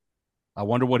 188, I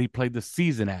wonder what he played the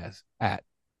season at.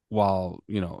 while,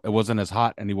 it wasn't as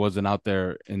hot and he wasn't out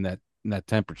there in that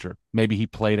temperature. Maybe he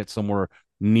played at somewhere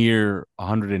near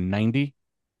 190.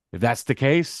 If that's the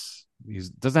case, he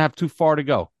doesn't have too far to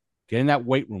go. Get in that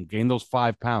weight room, gain those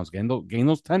 5 pounds, gain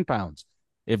those 10 pounds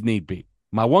if need be.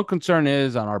 My one concern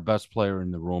is on our best player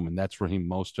in the room, and that's Raheem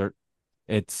Mostert.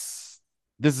 This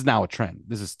is now a trend.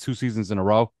 This is 2 seasons in a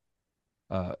row.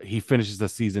 He finishes the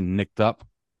season nicked up.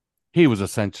 He was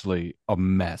essentially a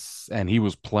mess, and he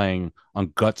was playing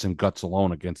on guts and guts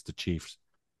alone against the Chiefs.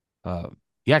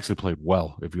 He actually played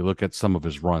well. If you look at some of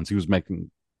his runs, he was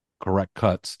making correct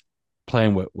cuts,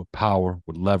 playing with power,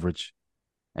 with leverage.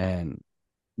 And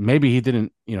maybe he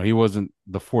didn't, he wasn't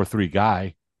the 4-3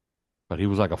 guy, but he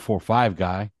was like a 4-5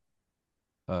 guy.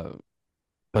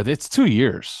 But it's 2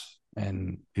 years,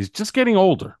 and he's just getting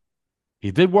older.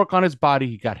 He did work on his body.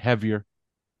 He got heavier.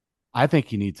 I think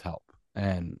he needs help.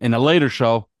 And in a later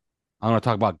show, I'm going to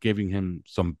talk about giving him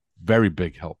some very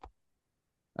big help,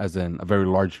 as in a very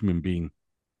large human being,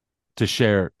 to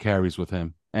share carries with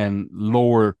him and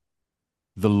lower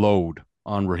the load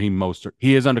on Raheem Mostert.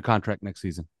 He is under contract next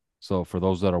season. So for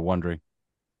those that are wondering,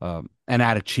 and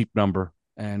at a cheap number.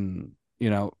 And,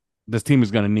 this team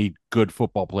is going to need good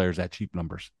football players at cheap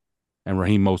numbers. And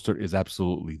Raheem Mostert is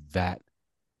absolutely that.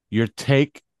 Your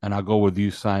take, and I'll go with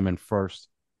you, Simon, first.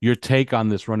 Your take on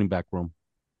this running back room.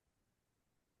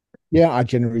 Yeah, I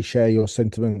generally share your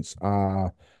sentiments. I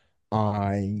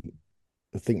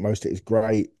think most of it is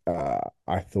great.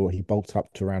 I thought he bulked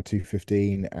up to around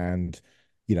 215, and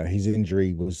his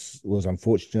injury was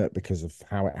unfortunate because of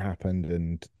how it happened,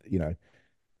 and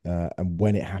and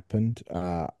when it happened.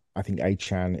 I think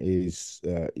Achane is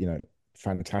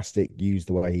fantastic. Used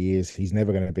the way he is, he's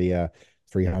never going to be a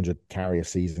 300 carry a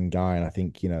season guy, and I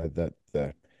think that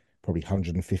the probably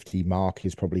 150 mark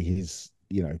is probably his.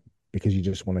 Because you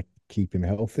just want to keep him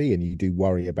healthy, and you do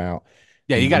worry about.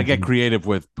 Yeah, you got to get creative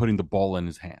with putting the ball in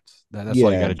his hands. That's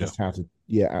all you got to do.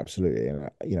 Yeah, absolutely. And,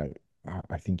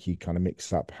 I think you kind of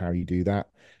mix up how you do that.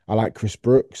 I like Chris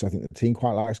Brooks. I think the team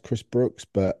quite likes Chris Brooks,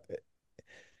 but,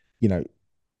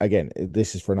 again,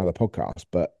 this is for another podcast,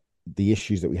 but the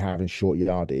issues that we have in short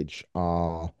yardage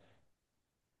are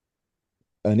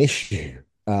an issue.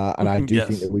 And I do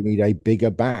think that we need a bigger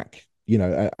back,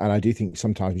 and I do think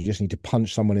sometimes we just need to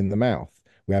punch someone in the mouth.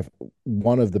 We have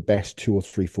one of the best 2 or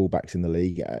 3 fullbacks in the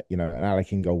league. And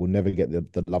Alec Ingold will never get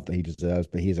the love that he deserves,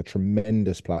 but he is a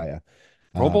tremendous player.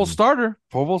 Pro Bowl starter,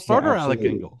 yeah, Alec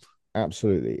Ingold.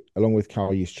 Absolutely. Along with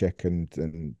Kyle Juszczyk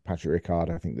and Patrick Ricard,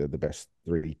 I think they're the best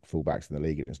 3 fullbacks in the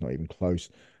league, and it's not even close.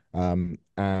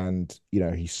 And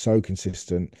he's so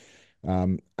consistent.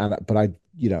 But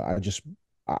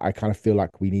I kind of feel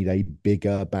like we need a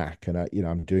bigger back, and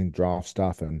I'm doing draft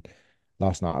stuff, and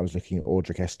last night I was looking at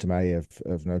Audric Estime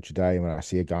of Notre Dame, and I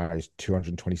see a guy who's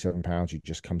 227 pounds who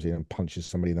just comes in and punches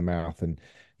somebody in the mouth and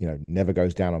never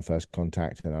goes down on first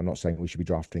contact. And I'm not saying we should be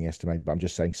drafting Estime, but I'm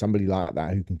just saying somebody like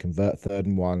that who can convert 3rd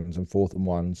and 1s and 4th and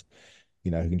 1s,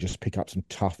 who can just pick up some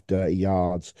tough, dirty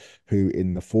yards, who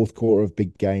in the fourth quarter of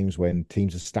big games when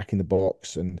teams are stacking the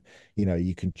box and,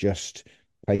 you can just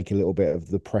take a little bit of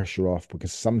the pressure off,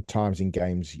 because sometimes in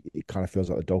games it kind of feels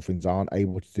like the Dolphins aren't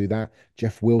able to do that.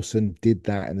 Jeff Wilson did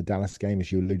that in the Dallas game,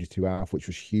 as you alluded to, Alf, which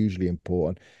was hugely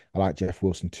important. I like Jeff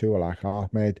Wilson too. I like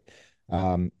Ahmed.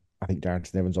 I think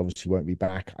Darrington Evans obviously won't be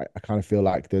back. I kind of feel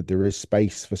like there is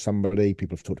space for somebody.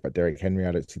 People have talked about Derrick Henry.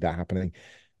 I don't see that happening.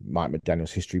 Mike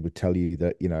McDaniel's history would tell you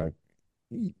that,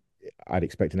 I'd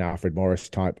expect an Alfred Morris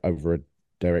type over a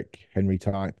Derrick Henry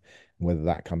type. And whether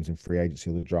that comes in free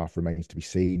agency or the draft remains to be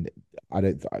seen.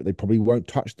 They probably won't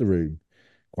touch the room,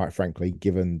 quite frankly,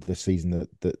 given the season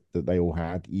that they all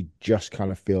had. You just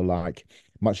kind of feel like,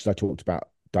 much as I talked about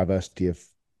diversity of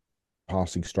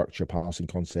passing structure, passing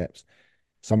concepts,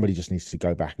 somebody just needs to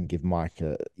go back and give Mike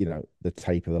the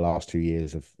tape of the last 2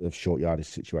 years of short yardage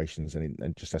situations,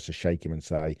 and just has to shake him and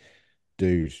say,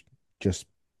 dude, just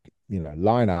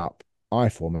line up, I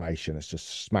formation. Let's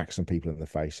just smack some people in the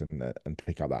face and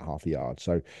pick up that half a yard.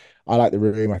 So I like the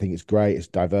room. I think it's great. It's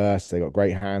diverse. They got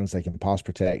great hands. They can pass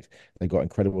protect. They've got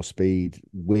incredible speed,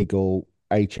 wiggle.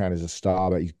 Achane is a star,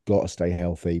 but he's got to stay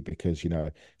healthy, because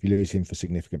if you lose him for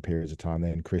significant periods of time,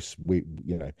 then Chris, we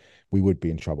would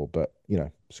be in trouble. But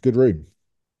it's a good room.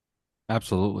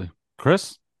 Absolutely,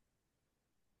 Chris.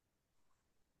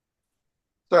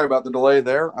 Sorry about the delay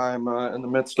there. I'm in the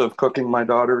midst of cooking my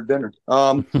daughter dinner.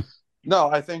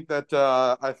 No, I think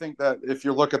that if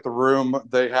you look at the room,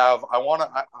 they have.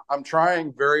 I'm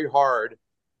trying very hard,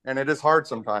 and it is hard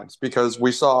sometimes, because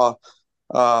we saw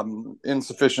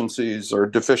insufficiencies or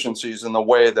deficiencies in the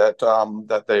way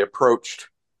that they approached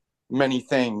many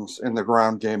things in the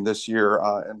ground game this year,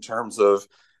 in terms of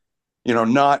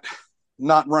not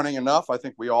running enough. I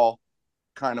think we all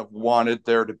kind of wanted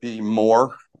there to be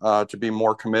more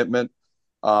commitment,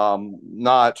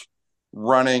 not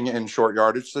running in short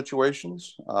yardage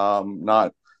situations,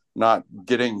 not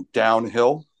getting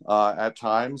downhill at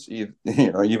times,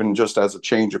 even just as a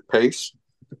change of pace.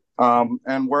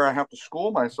 And where I have to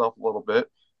school myself a little bit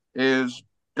is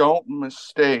don't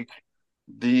mistake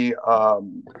the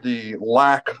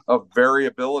lack of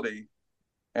variability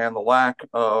and the lack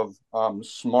of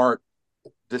smart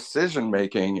decision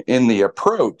making in the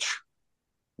approach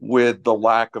with the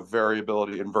lack of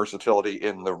variability and versatility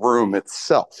in the room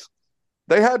itself.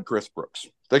 They had Chris Brooks.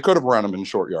 They could have run him in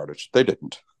short yardage. They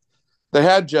didn't. They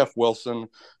had Jeff Wilson,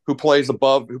 who punches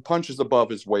above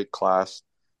his weight class,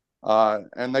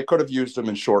 and they could have used him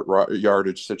in short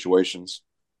yardage situations.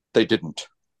 They didn't.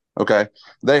 Okay.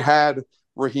 They had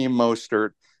Raheem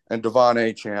Mostert and Devon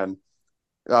Achane,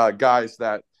 guys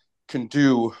that can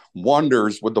do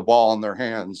wonders with the ball in their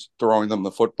hands, throwing them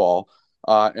the football.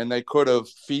 And they could have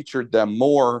featured them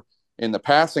more in the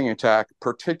passing attack,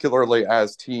 particularly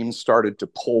as teams started to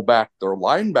pull back their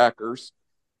linebackers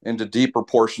into deeper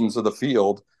portions of the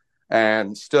field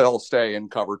and still stay in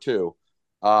cover two.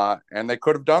 And they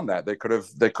could have done that. They could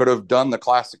have done the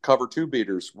classic cover two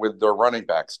beaters with their running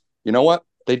backs. You know what?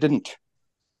 They didn't.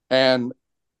 And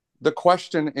the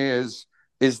question is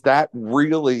that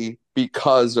really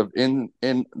because of in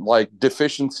like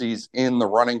deficiencies in the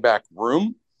running back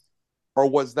room, or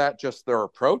was that just their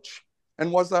approach?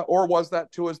 And was that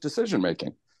to his decision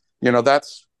making?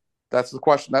 That's the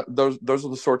question. Those are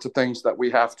the sorts of things that we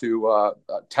have to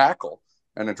tackle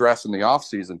and address in the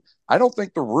offseason. I don't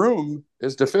think the room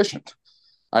is deficient.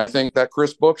 I think that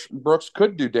Chris Brooks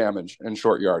could do damage in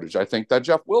short yardage. I think that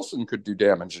Jeff Wilson could do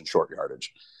damage in short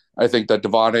yardage. I think that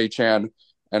Devon Achane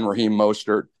and Raheem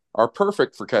Mostert are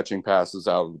perfect for catching passes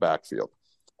out of the backfield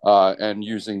and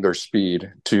using their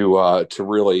speed to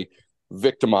really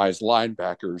victimize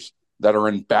linebackers that are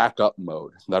in backup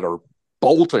mode, that are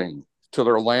bolting to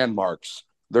their landmarks,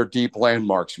 their deep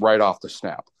landmarks right off the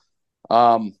snap.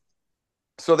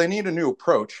 So they need a new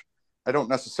approach. I don't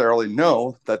necessarily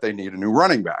know that they need a new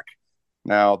running back.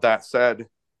 Now, that said,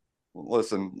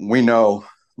 listen, we know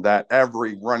that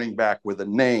every running back with a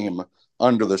name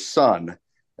under the sun,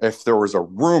 if there was a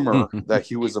rumor that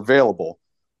he was available,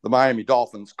 the Miami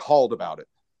Dolphins called about it.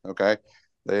 Okay.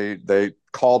 They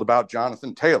called about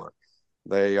Jonathan Taylor.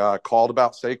 They called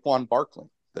about Saquon Barkley.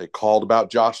 They called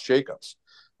about Josh Jacobs.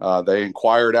 They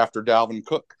inquired after Dalvin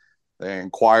Cook. They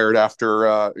inquired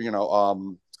after,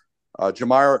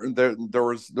 Jamire.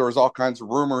 There was all kinds of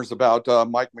rumors about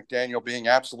Mike McDaniel being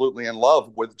absolutely in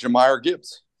love with Jamire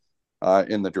Gibbs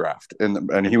in the draft.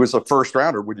 And he was a first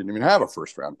rounder. We didn't even have a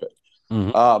first round pick.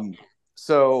 Mm-hmm.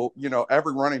 So,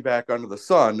 every running back under the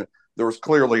sun, there was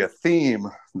clearly a theme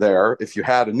there. If you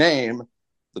had a name,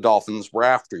 the Dolphins were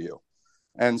after you.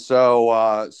 And so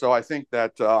I think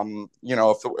that,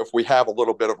 if we have a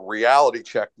little bit of a reality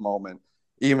check moment,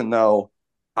 even though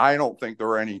I don't think there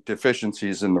were any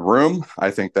deficiencies in the room,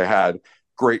 I think they had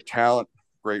great talent,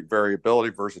 great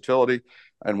variability, versatility,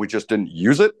 and we just didn't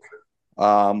use it.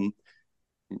 Do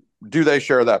they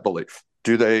share that belief?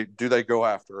 Do they go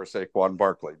after a Saquon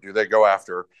Barkley? Do they go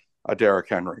after a Derrick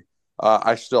Henry?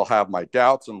 I still have my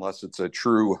doubts unless it's a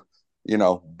true,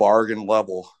 bargain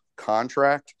level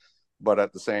contract. But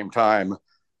at the same time,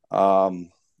 hey,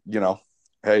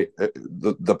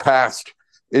 the past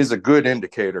is a good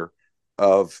indicator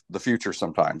of the future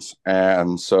sometimes.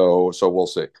 And so we'll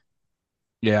see.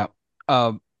 Yeah.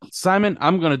 Simon,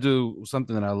 I'm going to do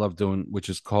something that I love doing, which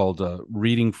is called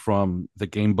reading from the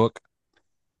game book.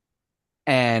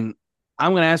 And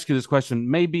I'm going to ask you this question.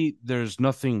 Maybe there's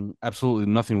absolutely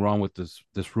nothing wrong with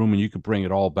this room, and you could bring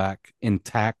it all back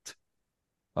intact,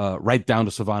 right down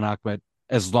to Salvon Ahmed,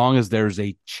 as long as there's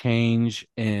a change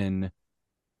in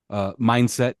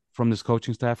mindset from this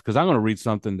coaching staff. Because I'm going to read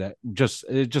something that just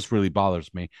really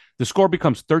bothers me. The score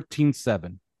becomes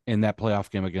 13-7 in that playoff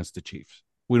game against the Chiefs.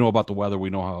 We know about the weather. We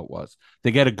know how it was.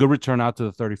 They get a good return out to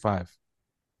the 35.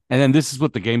 And then this is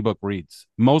what the game book reads.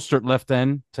 Mostert left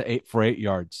end for 8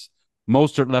 yards.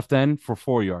 Mostert left end for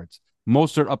 4 yards.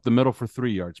 Mostert up the middle for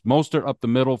 3 yards. Mostert up the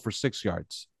middle for 6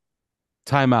 yards.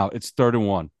 Timeout. It's 3rd and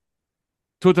 1.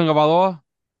 Tua Tagovailoa,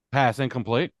 pass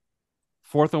incomplete.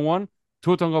 4th and 1.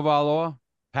 Tua Tagovailoa,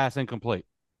 pass incomplete.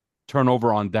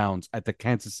 Turnover on downs at the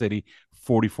Kansas City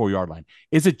 44-yard line.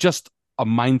 Is it just a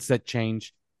mindset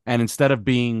change? And instead of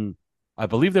being, I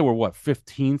believe they were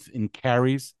 15th in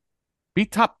carries, be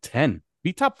top 10,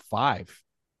 be top 5,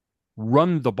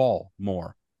 run the ball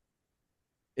more.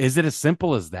 Is it as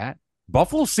simple as that?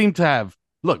 Buffalo seemed to have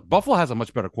look, Buffalo has a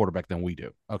much better quarterback than we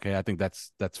do. Okay, I think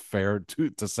that's fair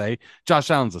to say.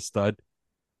 Josh Allen's a stud,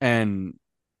 and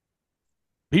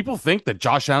people think that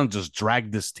Josh Allen just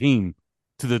dragged this team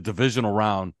to the divisional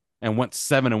round and went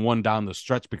 7-1 down the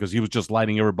stretch because he was just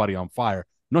lighting everybody on fire.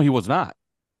 No, he was not.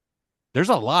 There's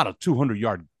a lot of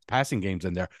 200-yard passing games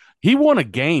in there. He won a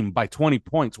game by 20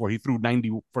 points where he threw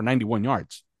 90 for 91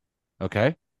 yards.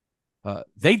 Okay.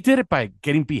 They did it by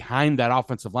getting behind that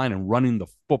offensive line and running the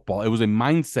football. It was a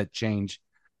mindset change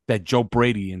that Joe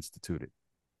Brady instituted.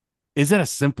 Is it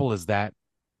as simple as that,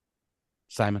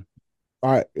 Simon?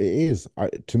 It is.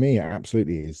 To me, it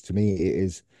absolutely is. To me, it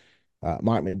is.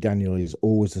 Mike McDaniel is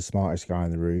always the smartest guy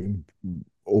in the room,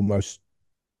 almost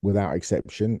without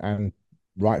exception, and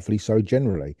rightfully so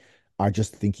generally. I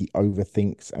just think he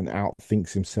overthinks and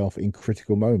outthinks himself in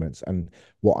critical moments. And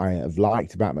what I have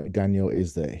liked about McDaniel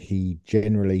is that he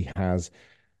generally has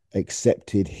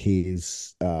accepted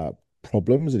his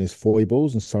problems and his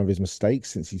foibles and some of his mistakes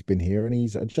since he's been here, and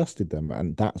he's adjusted them.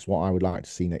 And that's what I would like to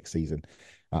see next season.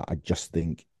 I just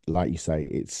think, like you say,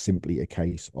 it's simply a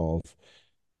case of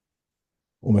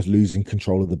almost losing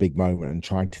control of the big moment and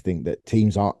trying to think that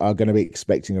teams are going to be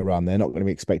expecting a run. They're not going to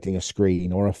be expecting a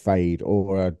screen or a fade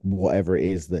or whatever it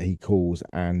is that he calls,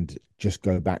 and just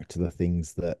go back to the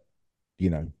things that,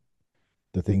 the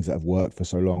things that have worked for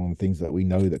so long and things that we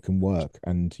know that can work.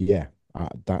 And yeah,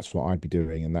 that's what I'd be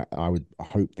doing. And that I would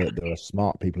hope that there are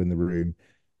smart people in the room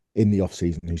in the off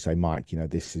season who say, Mike,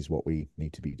 this is what we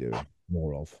need to be doing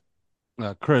more of.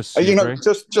 Chris,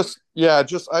 just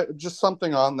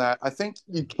something on that. I think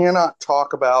you cannot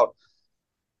talk about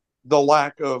the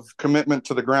lack of commitment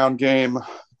to the ground game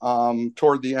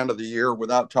toward the end of the year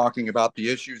without talking about the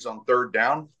issues on third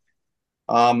down.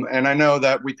 And I know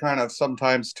that we kind of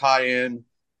sometimes tie in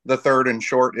the third and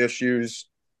short issues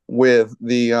with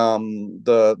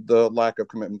the lack of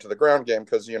commitment to the ground game,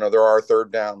 because there are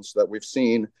third downs that we've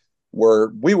seen where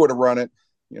we would have run it,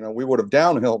 we would have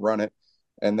downhill run it,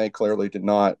 and they clearly did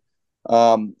not.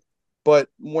 But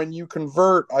when you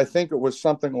convert, I think it was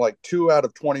something like 2 out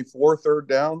of 24 third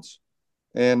downs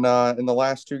in the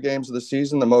last 2 games of the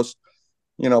season, the most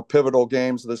pivotal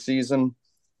games of the season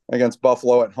against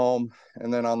Buffalo at home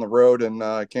and then on the road in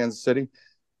Kansas City,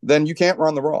 then you can't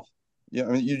run the ball.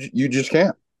 You just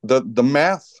can't. The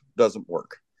math doesn't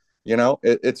work.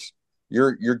 It's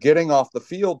you're getting off the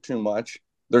field too much.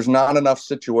 There's not enough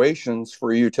situations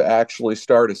for you to actually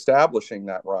start establishing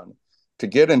that run, to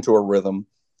get into a rhythm,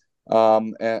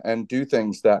 and do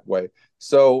things that way.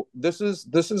 So this is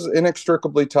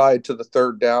inextricably tied to the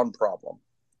third down problem,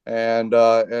 and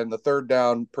the third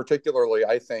down, particularly,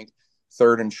 I think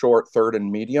third and short, third and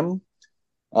medium,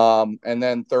 and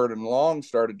then third and long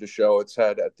started to show its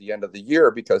head at the end of the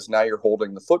year, because now you're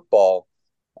holding the football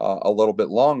a little bit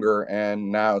longer. And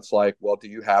now it's like, well, do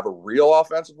you have a real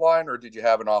offensive line, or did you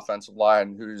have an offensive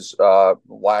line whose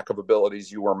lack of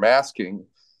abilities you were masking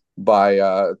by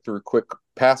through quick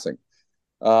passing?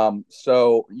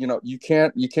 So you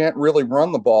can't really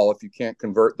run the ball if you can't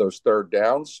convert those third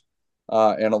downs.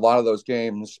 And a lot of those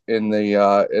games toward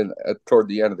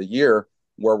the end of the year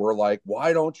where we're like,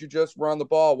 why don't you just run the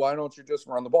ball? Why don't you just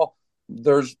run the ball?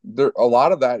 A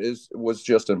lot of that was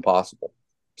just impossible.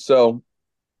 So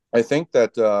I think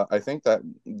that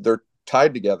they're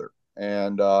tied together,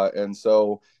 and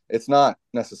so it's not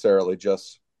necessarily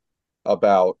just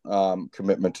about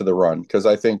commitment to the run, because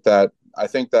I think that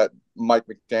Mike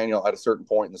McDaniel at a certain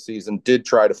point in the season did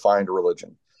try to find a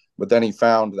religion, but then he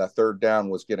found that third down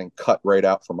was getting cut right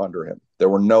out from under him. They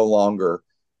were no longer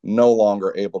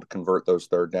able to convert those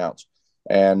third downs,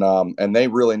 and they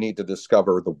really need to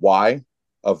discover the why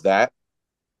of that.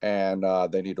 And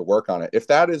they need to work on it. If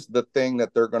that is the thing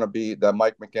that they're going to be,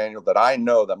 that I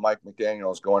know that Mike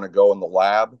McDaniel is going to go in the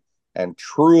lab and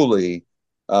truly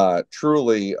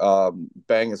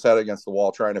bang his head against the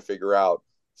wall trying to figure out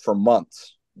for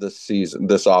months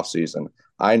this off season,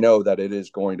 I know that it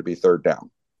is going to be third down.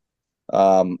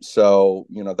 So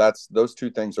those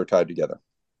two things are tied together.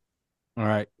 All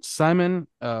right, Simon,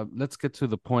 let's get to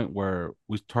the point where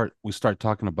we start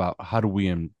talking about how do we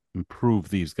improve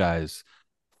these guys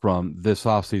from this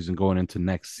offseason going into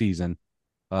next season.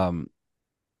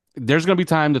 There's going to be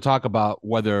time to talk about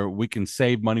whether we can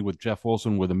save money with Jeff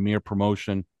Wilson with a mere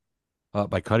promotion,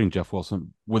 by cutting Jeff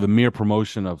Wilson, with a mere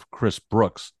promotion of Chris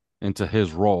Brooks into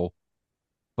his role.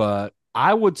 But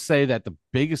I would say that the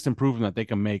biggest improvement that they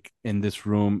can make in this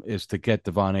room is to get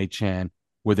Devon Achane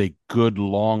with a good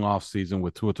long offseason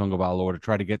with Tua Tagovailoa to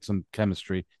try to get some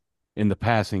chemistry in the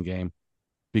passing game,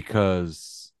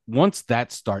 because once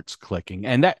that starts clicking,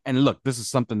 and look, this is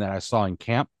something that I saw in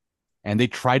camp, and they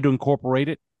tried to incorporate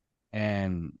it,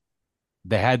 and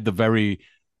They had the very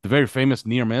famous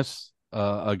near miss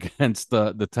against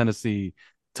the Tennessee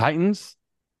Titans.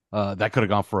 That could have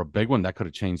gone for a big one. That could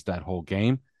have changed that whole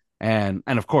game. And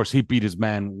of course, he beat his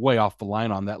man way off the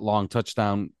line on that long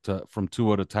touchdown from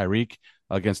Tua to Tyreek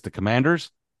against the Commanders.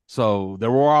 So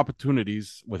there were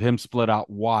opportunities with him split out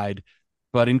wide.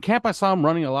 But in camp, I saw him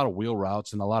running a lot of wheel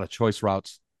routes and a lot of choice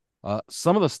routes.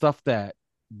 Some of the stuff that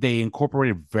they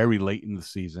incorporated very late in the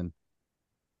season,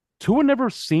 Tua never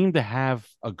seemed to have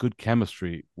a good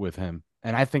chemistry with him.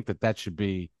 And I think that should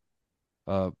be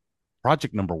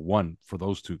project number one for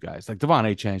those two guys. Like Devon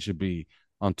Achane should be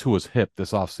on Tua's hip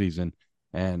this offseason.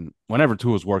 And whenever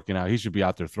Tua's working out, he should be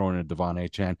out there throwing at Devon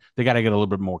Achane. They got to get a little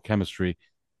bit more chemistry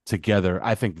together.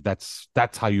 I think that's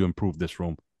how you improve this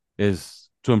room, is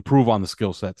to improve on the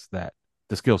skill set that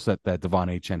Devon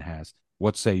Achane has.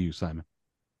 What say you, Simon?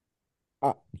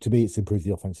 To me, it's improve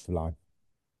the offensive line.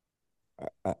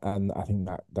 And I think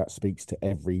that speaks to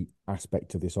every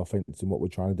aspect of this offense and what we're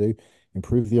trying to do.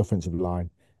 Improve the offensive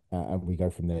line, and we go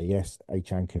from there. Yes,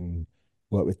 Achane can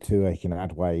work with Tua, he can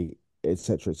add weight,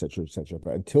 etc., etc., etc.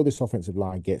 But until this offensive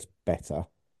line gets better,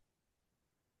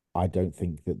 I don't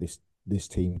think that this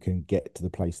team can get to the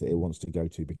place that it wants to go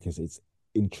to, because it's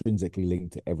intrinsically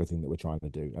linked to everything that we're trying to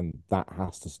do, and that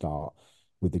has to start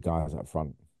with the guys up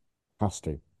front. Has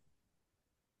to.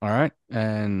 All right.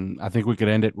 And I think we could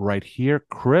end it right here.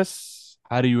 Chris,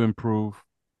 how do you improve?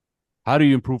 How do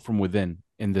you improve from within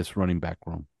in this running back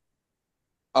room?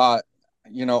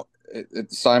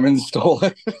 Simon stole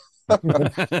it.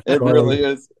 It really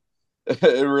is.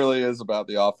 It really is about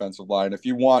the offensive line. If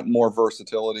you want more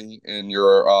versatility in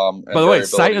your by the way,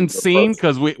 sight unseen,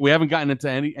 because we haven't gotten into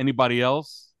anybody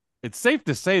else. It's safe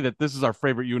to say that this is our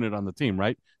favorite unit on the team,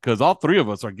 right? Because all three of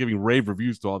us are giving rave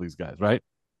reviews to all these guys, right?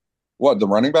 What, the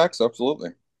running backs? Absolutely.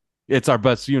 It's our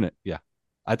best unit. Yeah.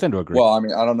 I tend to agree. Well, I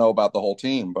mean, I don't know about the whole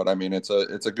team, but I mean, it's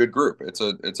a good group. It's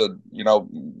a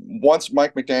once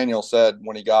Mike McDaniel said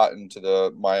when he got into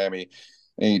the Miami,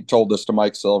 and he told this to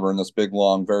Mike Silver in this big,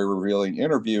 long, very revealing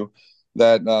interview,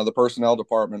 that the personnel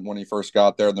department, when he first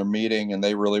got there, they're meeting and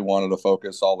they really wanted to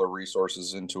focus all their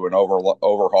resources into an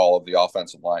overhaul of the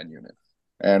offensive line unit.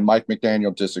 And Mike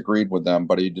McDaniel disagreed with them,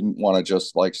 but he didn't want to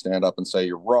just like stand up and say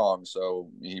you're wrong. So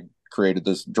he drafted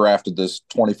this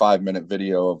 25-minute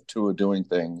video of Tua doing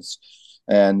things,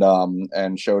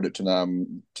 and showed it to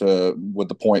them with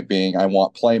the point being, I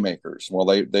want playmakers. Well,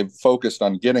 they've focused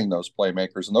on getting those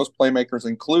playmakers, and those playmakers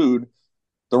include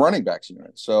the running backs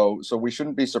unit. So we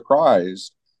shouldn't be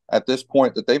surprised at this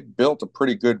point that they've built a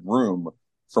pretty good room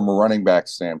from a running back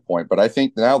standpoint. But I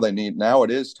think now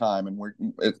it is time, and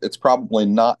it's probably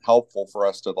not helpful for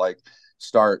us to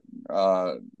start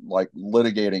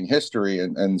litigating history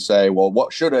and say, well,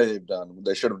 what should they have done?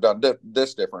 They should have done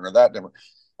this different or that different.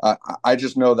 I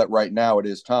just know that right now it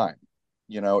is time.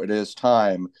 It is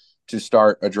time to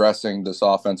start addressing this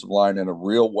offensive line in a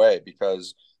real way,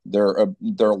 because their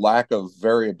lack of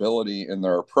variability in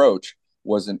their approach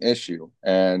was an issue.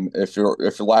 And if your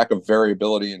lack of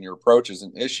variability in your approach is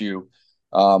an issue,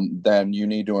 then you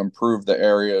need to improve the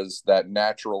areas that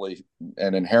naturally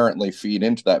and inherently feed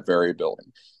into that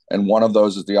variability. And one of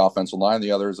those is the offensive line.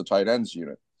 The other is the tight ends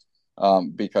unit,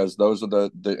 because those are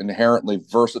the inherently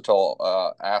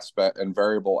versatile aspect and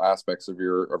variable aspects of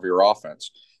your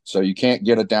offense. So you can't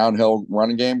get a downhill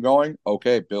running game going.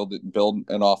 Okay, build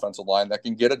an offensive line that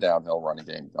can get a downhill running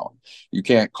game going. You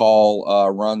can't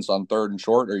call runs on third and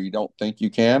short, or you don't think you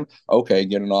can. Okay,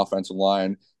 get an offensive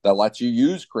line that lets you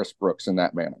use Chris Brooks in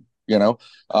that manner.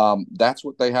 That's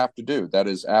what they have to do. That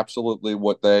is absolutely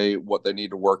what they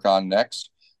need to work on next.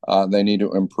 They need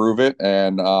to improve it,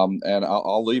 and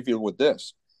I'll leave you with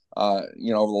this. Over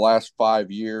the last 5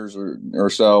 years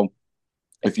or so,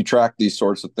 if you track these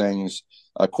sorts of things,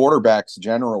 quarterbacks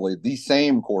generally, the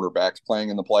same quarterbacks playing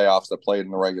in the playoffs that played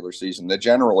in the regular season, they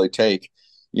generally take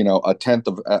a tenth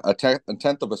of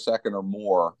a second or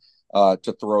more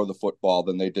to throw the football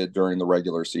than they did during the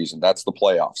regular season. That's the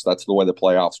playoffs. That's the way the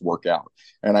playoffs work out.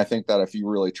 And I think that if you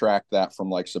really track that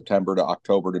from September to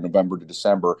October to November to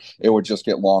December, it would just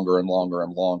get longer and longer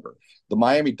and longer. The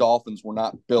Miami Dolphins were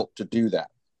not built to do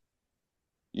that.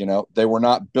 They were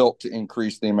not built to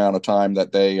increase the amount of time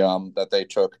that they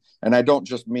took. And I don't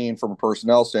just mean from a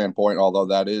personnel standpoint, although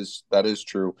that is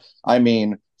true. I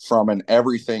mean from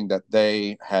everything that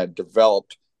they had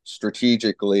developed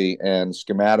strategically and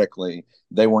schematically.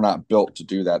 They were not built to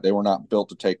do that. They were not built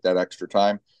to take that extra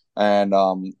time. And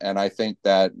I think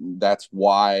that's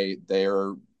why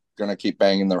they're going to keep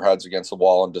banging their heads against the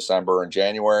wall in December and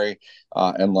January,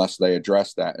 unless they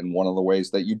address that. And one of the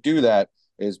ways that you do that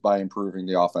is by improving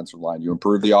the offensive line. You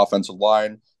improve the offensive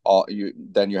line,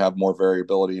 then you have more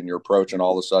variability in your approach, and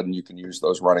all of a sudden you can use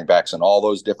those running backs in all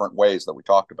those different ways that we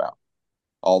talked about.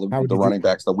 All the running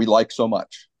backs that we like so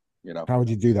much, you know. How would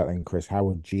you do that then, Chris? How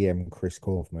would GM Chris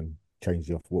Kaufman change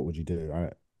the offer? What would you do?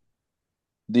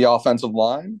 The offensive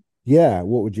line? Yeah,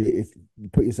 what would you, if you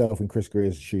put yourself in Chris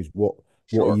Greer's shoes, what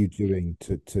Sure. are you doing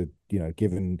to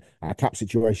given our cap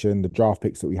situation, the draft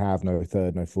picks that we have, no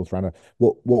third, no fourth rounder,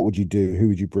 what would you do? Who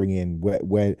would you bring in? What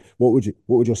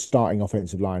would your starting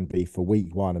offensive line be for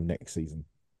week 1 of next season?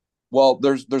 Well,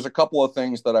 there's a couple of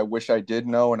things that I wish I did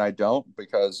know and I don't,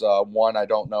 because one, I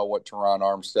don't know what Teron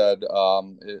Armstead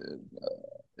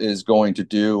is going to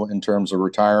do in terms of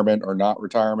retirement or not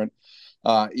retirement.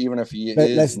 Even if he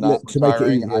is not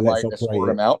retiring, I might escort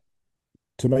him out.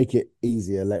 To make it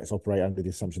easier, let's operate under the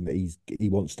assumption that he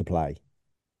wants to play.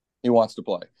 He wants to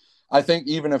play. I think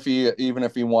even if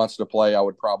he wants to play, I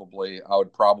would probably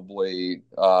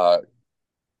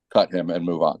cut him and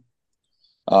move on.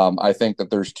 I think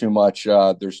that there's too much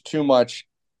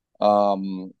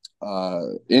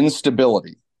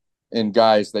instability in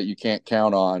guys that you can't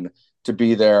count on to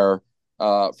be there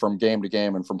from game to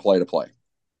game and from play to play.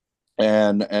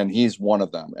 And he's one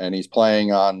of them, and he's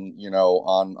playing on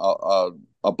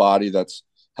a body that's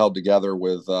held together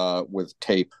with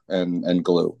tape and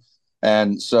glue.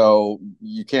 And so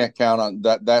you can't count on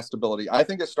that stability. I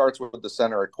think it starts with the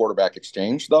center at quarterback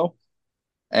exchange, though.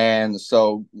 And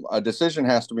so a decision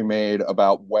has to be made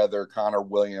about whether Connor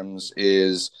Williams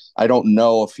I don't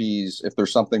know if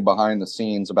there's something behind the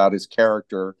scenes about his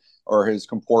character or his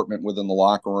comportment within the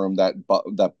locker room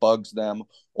that bugs them,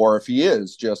 or if he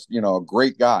is just, a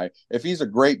great guy. If he's a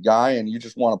great guy and you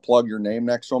just want to plug your name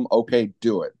next to him, okay,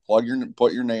 do it. Put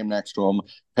your name next to him,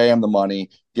 pay him the money,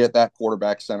 get that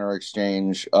quarterback center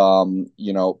exchange,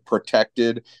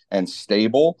 protected and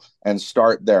stable, and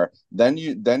start there. Then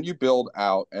you build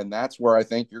out, and that's where I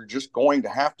think you're just going to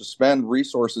have to spend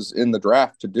resources in the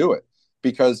draft to do it,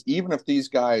 because even if these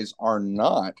guys are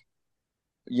not,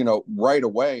 right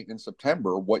away in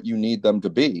September, what you need them to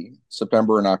be,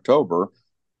 September and October,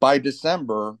 by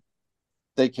December,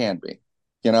 they can be.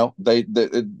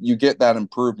 You get that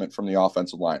improvement from the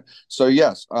offensive line. So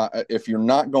yes, if you're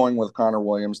not going with Connor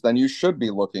Williams, then you should be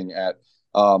looking at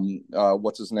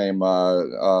what's his name,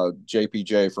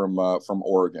 JPJ from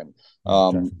Oregon,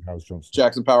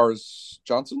 Jackson Powers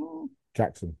Johnson.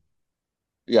 Jackson.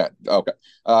 Yeah. Okay.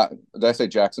 Did I say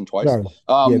Jackson twice? No.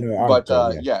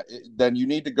 Then you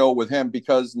need to go with him,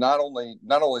 because not only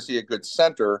is he a good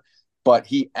center, but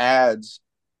he adds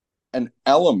an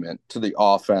element to the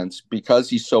offense because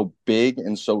he's so big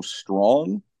and so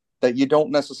strong that you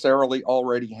don't necessarily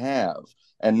already have.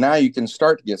 And now you can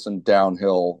start to get some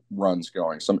downhill runs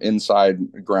going, some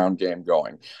inside ground game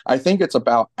going. I think it's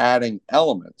about adding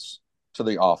elements to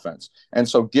the offense. And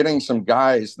so getting some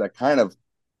guys that kind of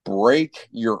break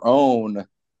your own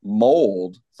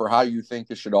mold for how you think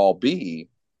it should all be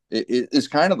is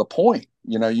kind of the point.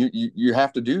 You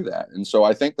have to do that. And so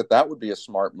I think that would be a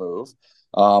smart move.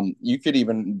 You could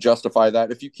even justify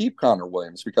that if you keep Connor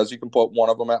Williams, because you can put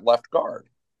one of them at left guard.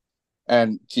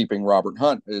 And keeping Robert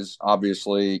Hunt is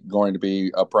obviously going to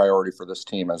be a priority for this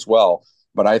team as well.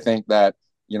 But I think that,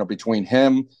 between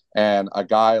him and a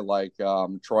guy like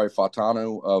Troy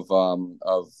Fautanu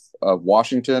of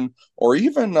Washington, or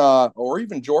even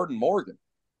Jordan Morgan,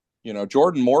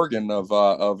 Jordan Morgan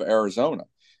of Arizona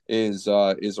is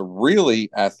a really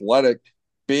athletic,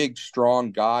 big,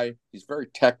 strong guy. He's very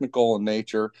technical in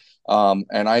nature, and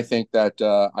I think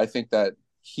that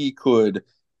he could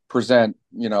present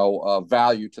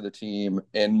value to the team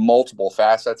in multiple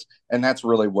facets, and that's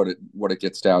really what it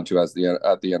gets down to at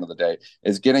the end of the day,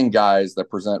 is getting guys that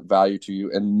present value to you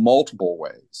in multiple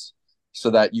ways, so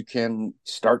that you can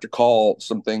start to call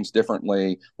some things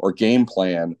differently or game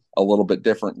plan a little bit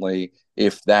differently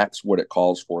if that's what it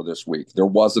calls for this week. There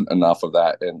wasn't enough of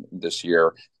that in this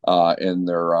year in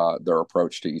their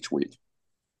approach to each week.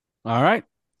 All right.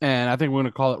 And I think we're going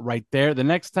to call it right there. The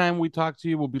next time we talk to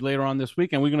you will be later on this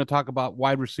week, and we're going to talk about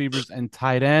wide receivers and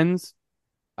tight ends.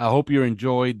 I hope you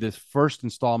enjoyed this first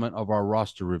installment of our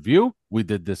roster review. We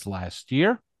did this last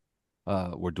year.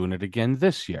 We're doing it again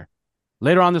this year.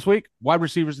 Later on this week, wide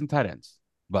receivers and tight ends.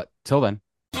 But till then.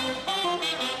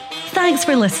 Thanks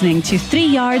for listening to 3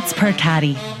 Yards Per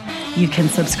Carry. You can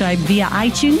subscribe via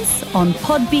iTunes, on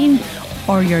Podbean,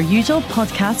 or your usual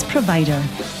podcast provider.